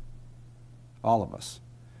us. All of us.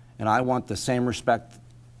 And I want the same respect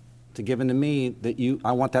given to me that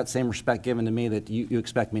I want that same respect given to me that you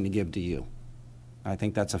expect me to give to you. I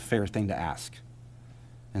think that's a fair thing to ask.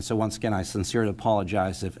 And so once again, I sincerely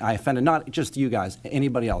apologize if I offended not just you guys,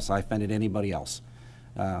 anybody else. I offended anybody else.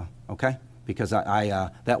 Okay? Because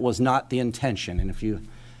that was not the intention. And if you,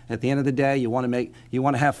 at the end of the day, you want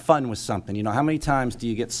to have fun with something. You know, how many times do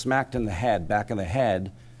you get smacked in the head, back of the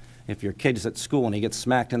head, if your kid's at school and he gets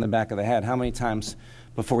smacked in the back of the head? How many times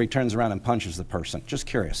before he turns around and punches the person? Just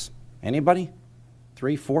curious. Anybody?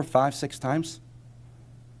 3, 4, 5, 6 times?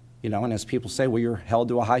 You know, and as people say, well, you're held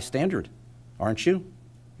to a high standard, aren't you?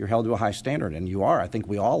 You're held to a high standard, and you are. I think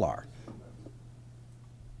we all are.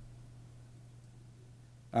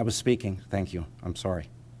 I was speaking. Thank you. I'm sorry.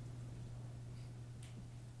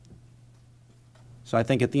 So I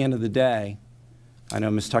think at the end of the day, I know,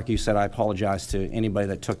 Ms. Tucker, you said I apologize to anybody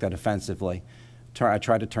that took that offensively. I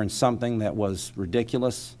tried to turn something that was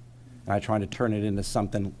ridiculous, and I tried to turn it into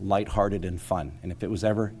something lighthearted and fun. And if it was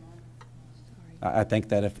ever, I think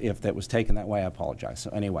that if that was taken that way, I apologize. So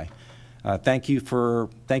anyway, thank you for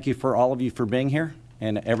all of you for being here.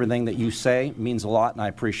 And everything that you say means a lot, and I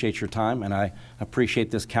appreciate your time, and I appreciate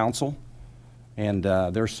this council and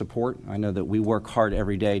their support. I know that we work hard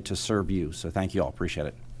every day to serve you, so thank you all. Appreciate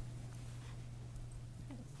it.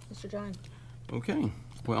 Mr. John. Okay.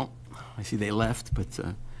 Well, I see they left, but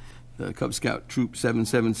the Cub Scout Troop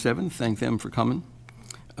 777, thank them for coming.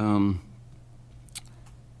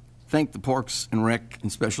 Thank the Parks and Rec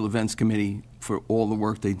and Special Events Committee for all the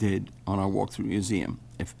work they did on our walkthrough museum.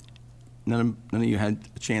 If none of you had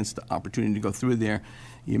a chance, the opportunity to go through there,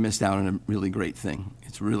 you missed out on a really great thing.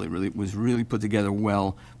 It's was really put together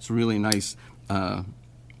well. It's really nice. I'd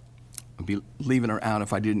be leaving her out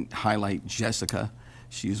if I didn't highlight Jessica.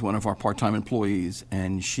 She's one of our part-time employees,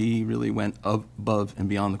 and she really went above and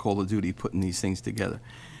beyond the call of duty putting these things together.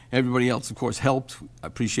 Everybody else, of course, helped. I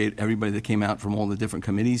appreciate everybody that came out from all the different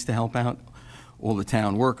committees to help out, all the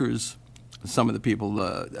town workers, some of the people,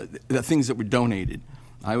 the things that were donated.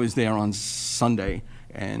 I was there on Sunday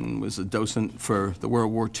and was a docent for the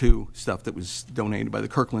World War II stuff that was donated by the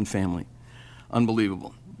Kirkland family.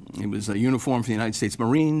 Unbelievable. It was a uniform for the United States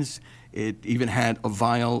Marines. It even had a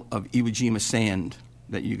vial of Iwo Jima sand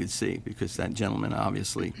that you could see, because that gentleman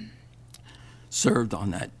obviously served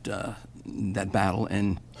on that battle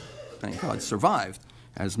and, thank God, survived,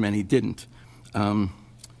 as many didn't.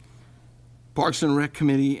 Parks and Rec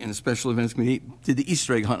Committee and the Special Events Committee did the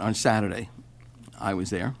Easter egg hunt on Saturday. I was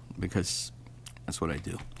there because that's what I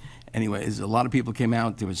do. Anyways, a lot of people came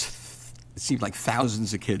out. It seemed like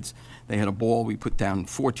thousands of kids. They had a ball. We put down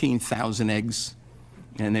 14,000 eggs,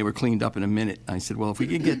 and they were cleaned up in a minute. I said, well, if we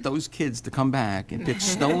could get those kids to come back and pick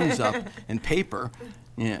stones up and paper,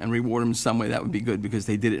 yeah, and reward them in some way, that would be good, because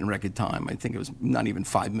they did it in record time. I think it was not even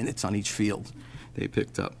 5 minutes on each field they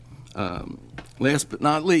picked up. Last but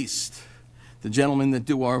not least, the gentlemen that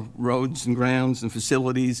do our roads and grounds and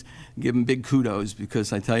facilities, give them big kudos,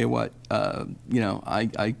 because I tell you what, you know,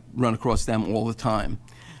 I run across them all the time.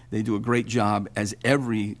 They do a great job, as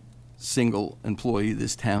every single employee of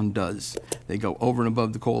this town does. They go over and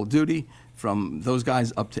above the call of duty, from those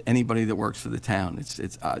guys up to anybody that works for the town.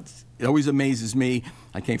 It always amazes me.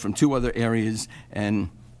 I came from 2 other areas, and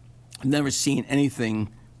I've never seen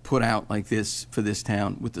anything put out like this for this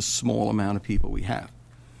town with the small amount of people we have.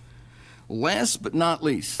 Last but not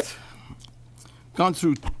least, gone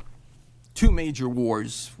through 2 major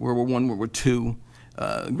wars, World War I, World War II.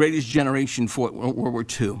 greatest generation fought World War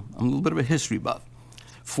II. I'm a little bit of a history buff.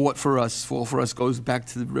 Fought for us goes back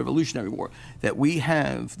to the Revolutionary War, that we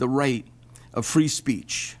have the right of free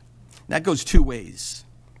speech. That goes two ways.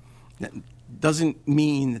 That doesn't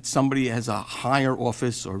mean that somebody has a higher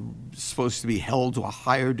office or supposed to be held to a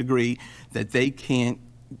higher degree that they can't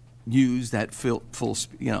use that full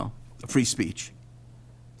free speech.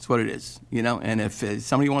 That's what it is, and if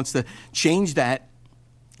somebody wants to change that,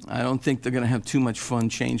 I don't think they're going to have too much fun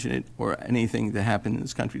changing it or anything that happened in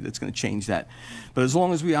this country that's going to change that. But as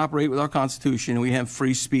long as we operate with our Constitution and we have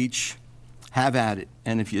free speech, have at it.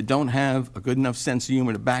 And if you don't have a good enough sense of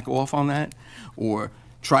humor to back off on that or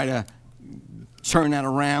try to turn that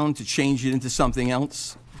around to change it into something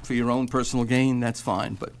else for your own personal gain, that's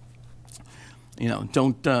fine. But,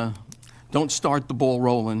 don't start the ball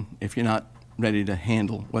rolling if you're not ready to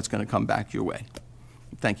handle what's going to come back your way.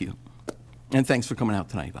 Thank you. And thanks for coming out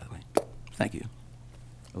tonight, by the way. Thank you.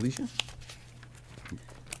 Alicia?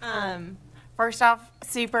 First off,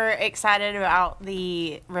 super excited about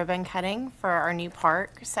the ribbon cutting for our new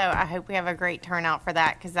park. So I hope we have a great turnout for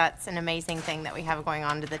that, because that's an amazing thing that we have going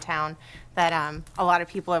on to the town that a lot of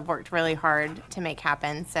people have worked really hard to make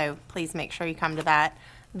happen. So please make sure you come to that.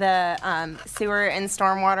 The sewer and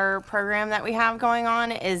stormwater program that we have going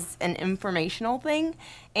on is an informational thing,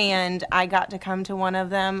 and I got to come to one of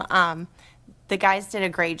them. The guys did a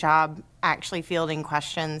great job actually fielding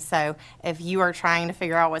questions. So if you are trying to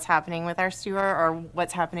figure out what's happening with our sewer or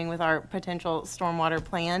what's happening with our potential stormwater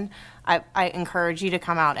plan, I encourage you to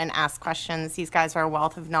come out and ask questions. These guys are a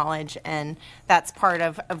wealth of knowledge, and that's part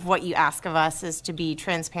of what you ask of us, is to be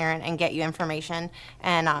transparent and get you information.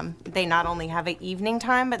 And they not only have an evening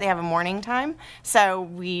time, but they have a morning time. So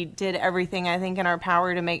we did everything, I think, in our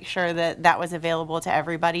power to make sure that that was available to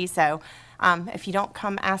everybody. So if you don't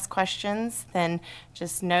come ask questions, then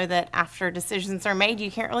just know that after decisions are made, you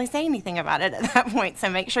can't really say anything about it at that point. So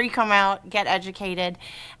make sure you come out, get educated.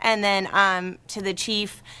 And then to the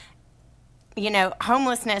chief,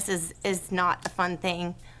 homelessness is not a fun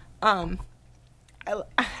thing.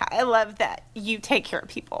 I love that you take care of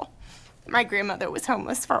people. My grandmother was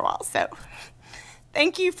homeless for a while, so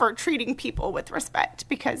thank you for treating people with respect,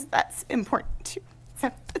 because that's important too.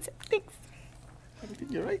 So that's it. Thanks.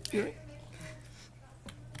 You're right. You're right.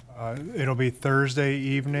 It'll be Thursday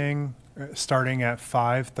evening, starting at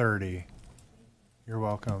 5:30. You're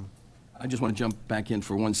welcome. I just want to jump back in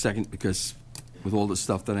for 1 second, because with all the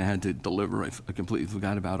stuff that I had to deliver, I completely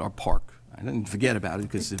forgot about our park. I didn't forget about it,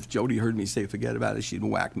 because if Jody heard me say forget about it, she'd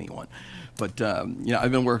whack me one. But,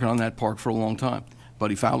 I've been working on that park for a long time.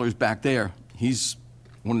 Buddy Fowler's back there. He's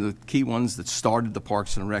one of the key ones that started the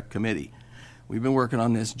Parks and Rec Committee. We've been working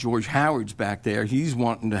on this. George Howard's back there. He's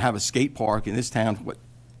wanting to have a skate park in this town for,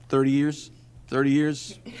 30 years? 30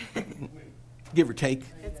 years? Give or take.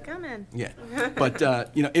 It's coming. Yeah. But,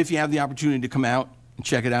 if you have the opportunity to come out and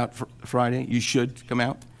check it out for Friday, you should come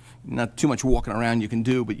out. Not too much walking around you can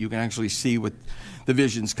do, but you can actually see what the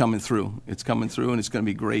vision's coming through. It's coming through, and it's going to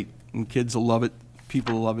be great. And kids will love it.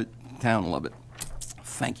 People will love it. Town will love it.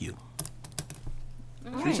 Thank you.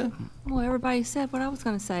 Teresa? Well, everybody said what I was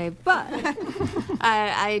going to say, but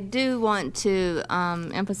I do want to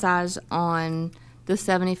emphasize on the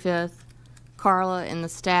 75th. Carla and the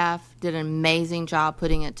staff did an amazing job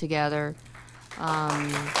putting it together.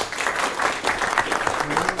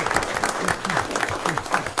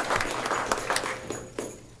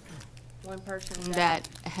 One person that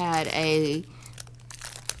had a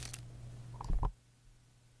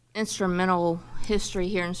instrumental history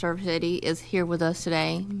here in Surf City is here with us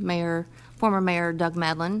today, former Mayor Doug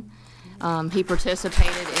Medlin. He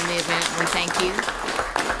participated in the event, and thank you,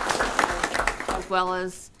 as well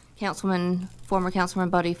as former Councilman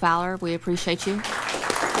Buddy Fowler. We appreciate you.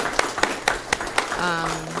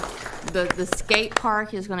 The skate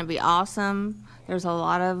park is going to be awesome. There's a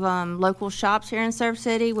lot of local shops here in Surf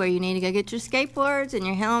City where you need to go get your skateboards and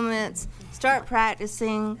your helmets, start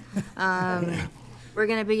practicing. We're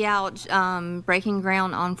going to be out breaking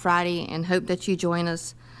ground on Friday, and hope that you join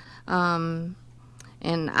us. And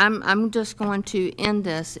I'm just going to end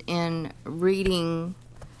this in reading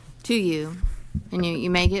to you. And you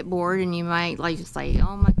may get bored, and you might just say,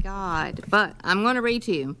 oh my God, but I'm going to read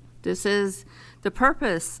to you. This is the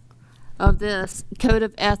purpose of this code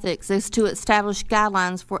of ethics, is to establish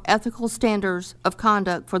guidelines for ethical standards of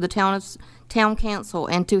conduct for the town council,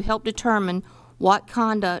 and to help determine what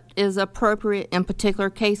conduct is appropriate in particular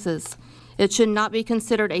cases. It should not be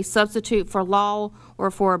considered a substitute for law or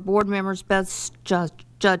for a board member's best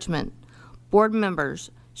judgment. Board members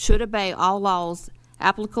should obey all laws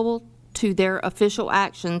applicable to their official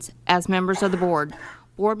actions as members of the board.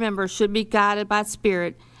 board members should be guided by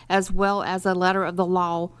spirit as well as a letter of the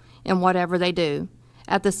law in whatever they do.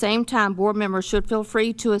 At the same time, board members should feel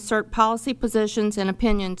free to assert policy positions and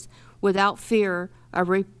opinions without fear of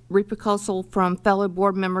repercussion from fellow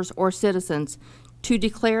board members or citizens. To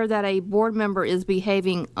declare that a board member is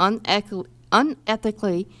behaving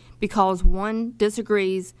unethically because one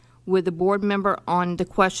disagrees with the board member on the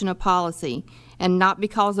question of policy, and not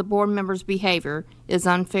because the board member's behavior is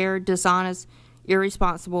unfair, dishonest,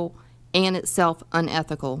 irresponsible, and itself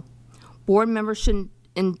unethical. Board members should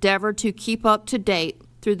endeavor to keep up to date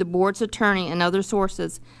through the board's attorney and other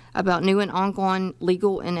sources about new and ongoing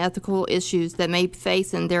legal and ethical issues that may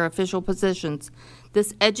face in their official positions.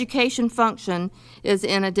 This education function is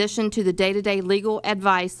in addition to the day-to-day legal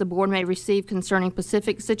advice the board may receive concerning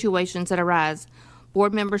specific situations that arise.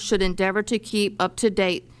 Board members should endeavor to keep up to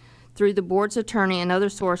date through the board's attorney and other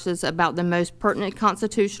sources about the most pertinent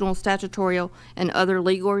constitutional, statutory, and other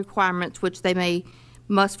legal requirements which they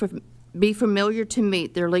must be familiar to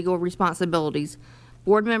meet their legal responsibilities.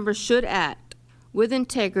 Board members should act with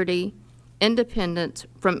integrity, independence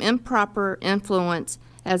from improper influence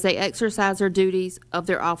as they exercise their duties of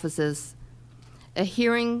their offices,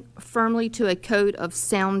 adhering firmly to a code of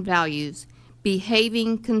sound values,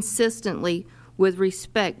 behaving consistently with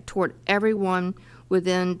respect toward everyone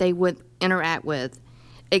within they would interact with,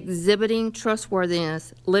 exhibiting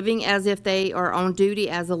trustworthiness, living as if they are on duty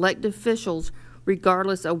as elected officials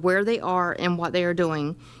regardless of where they are and what they are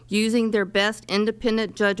doing, using their best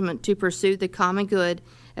independent judgment to pursue the common good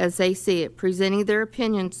as they see it, presenting their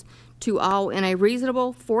opinions to all in a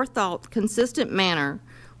reasonable, forethought, consistent manner,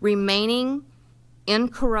 remaining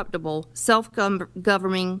incorruptible,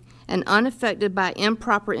 self-governing, and unaffected by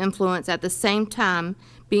improper influence, at the same time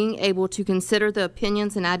being able to consider the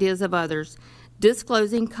opinions and ideas of others,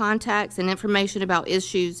 disclosing contacts and information about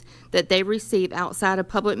issues that they receive outside of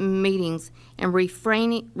public meetings, and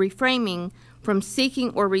refraining from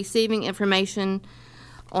seeking or receiving information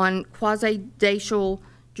on quasi-judicial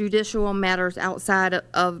matters outside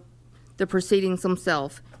of the proceedings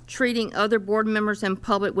themselves, treating other board members and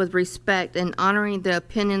public with respect and honoring the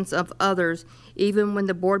opinions of others even when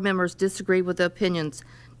the board members disagree with the opinions,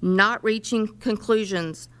 not reaching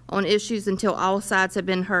conclusions on issues until all sides have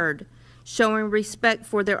been heard, showing respect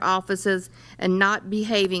for their offices and not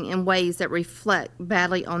behaving in ways that reflect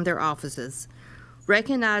badly on their offices,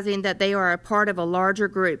 recognizing that they are a part of a larger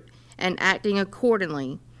group and acting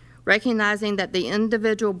accordingly, recognizing that the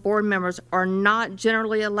individual board members are not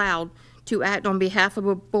generally allowed to act on behalf of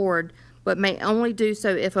a board, but may only do so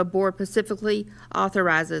if a board specifically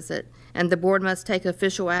authorizes it, and the board must take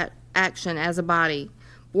official action as a body.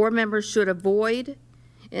 Board members should avoid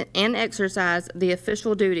and exercise the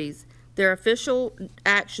official duties. Their official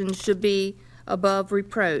actions should be above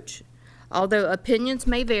reproach. Although opinions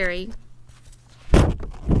may vary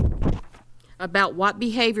about what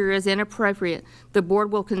behavior is inappropriate, the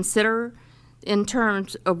board will consider in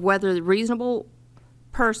terms of whether the reasonable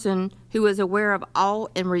person who is aware of all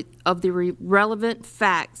of the relevant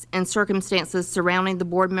facts and circumstances surrounding the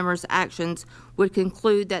board member's actions would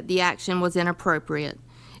conclude that the action was inappropriate.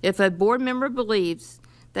 If a board member believes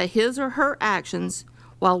that his or her actions,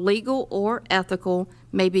 while legal or ethical,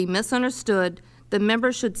 may be misunderstood, the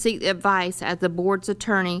member should seek advice as the board's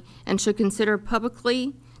attorney and should consider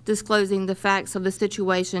publicly disclosing the facts of the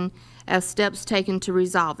situation as steps taken to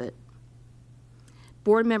resolve it.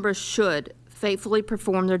 Board members should faithfully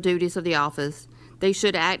perform their duties of the office. They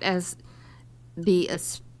should act as the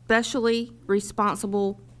especially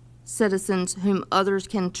responsible citizens whom others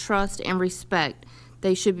can trust and respect.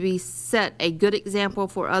 They should be set a good example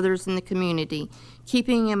for others in the community,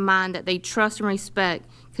 keeping in mind that they trust and respect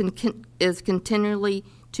is continually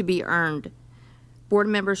to be earned. Board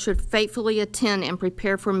members should faithfully attend and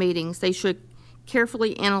prepare for meetings. They should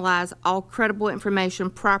carefully analyze all credible information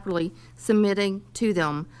properly submitting to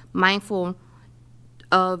them, mindful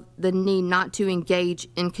of the need not to engage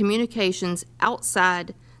in communications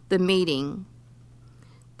outside the meeting.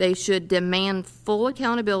 They should demand full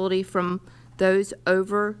accountability from those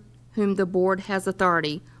over whom the board has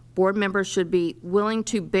authority. Board members should be willing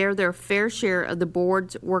to bear their fair share of the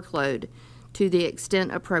board's workload to the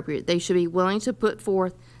extent appropriate. They should be willing to put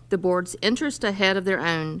forth the board's interest ahead of their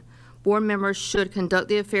own. Board members should conduct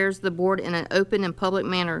the affairs of the board in an open and public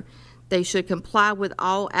manner. They should comply with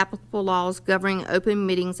all applicable laws governing open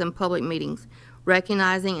meetings and public meetings,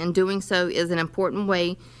 recognizing and doing so is an important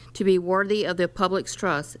way to be worthy of the public's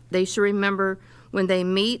trust. They should remember when they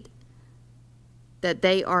meet that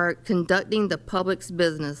they are conducting the public's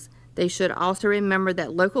business. They should also remember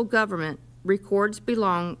that local government records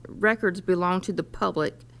belong to the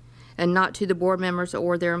public, and not to the board members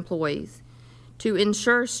or their employees. To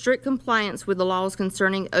ensure strict compliance with the laws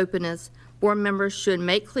concerning openness, board members should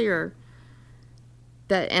make clear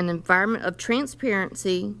that an environment of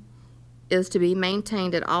transparency is to be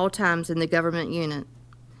maintained at all times in the government unit.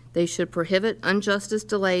 They should prohibit injustice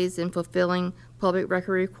delays in fulfilling public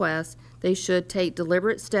record requests. They should take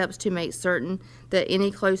deliberate steps to make certain that any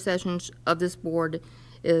closed sessions of this board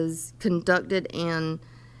is conducted, and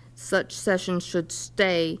such sessions should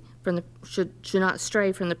not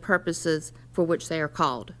stray from the purposes for which they are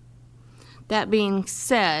called. That being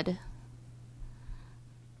said,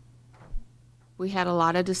 we had a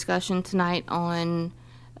lot of discussion tonight on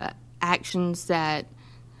actions that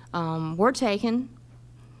were taken.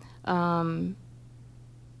 And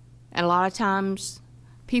a lot of times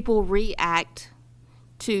people react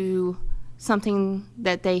to something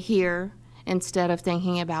that they hear instead of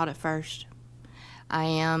thinking about it first. I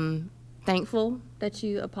am thankful that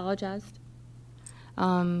you apologized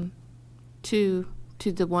to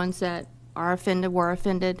the ones that are offended, were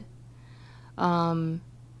offended. When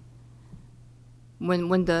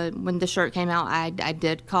the shirt came out, I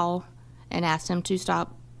did call and asked him to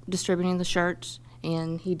stop distributing the shirts,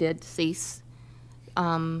 and he did cease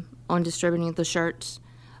on distributing the shirts.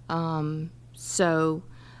 So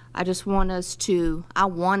I just want us to, I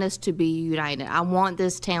want us to be united. I want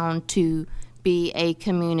this town to be a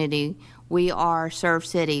community. We are Surf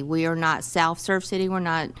City. We are not South Surf City. We're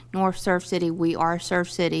not North Surf City. We are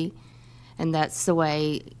Surf City. And that's the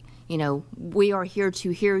way, you know, we are here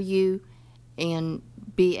to hear you and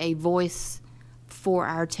be a voice for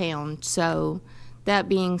our town. So that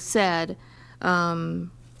being said,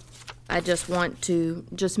 I just want to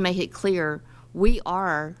just make it clear, we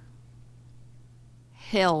are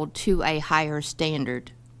held to a higher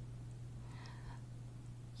standard.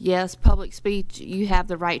 Yes, public speech, you have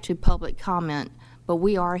the right to public comment, but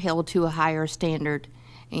we are held to a higher standard,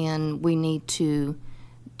 and we need to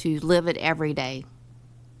live it every day.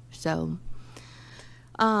 So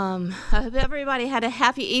I hope everybody had a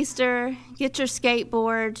happy Easter. Get your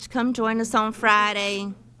skateboards. Come join us on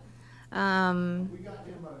Friday. Okay.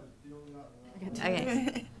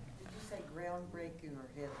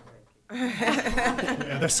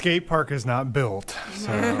 Yeah, the skate park is not built,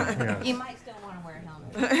 so yeah. You might still want to wear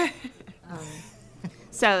a helmet.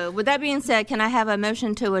 So with that being said, can I have a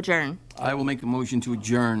motion to adjourn? I will make a motion to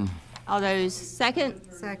adjourn. All those second?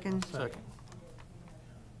 Second.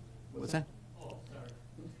 What's that?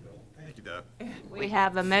 Thank you, Doug. We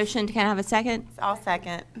have a motion. Can I have a second? I'll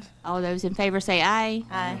second. All those in favor say aye.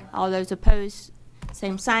 Aye. All those opposed,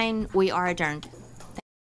 same sign. We are adjourned.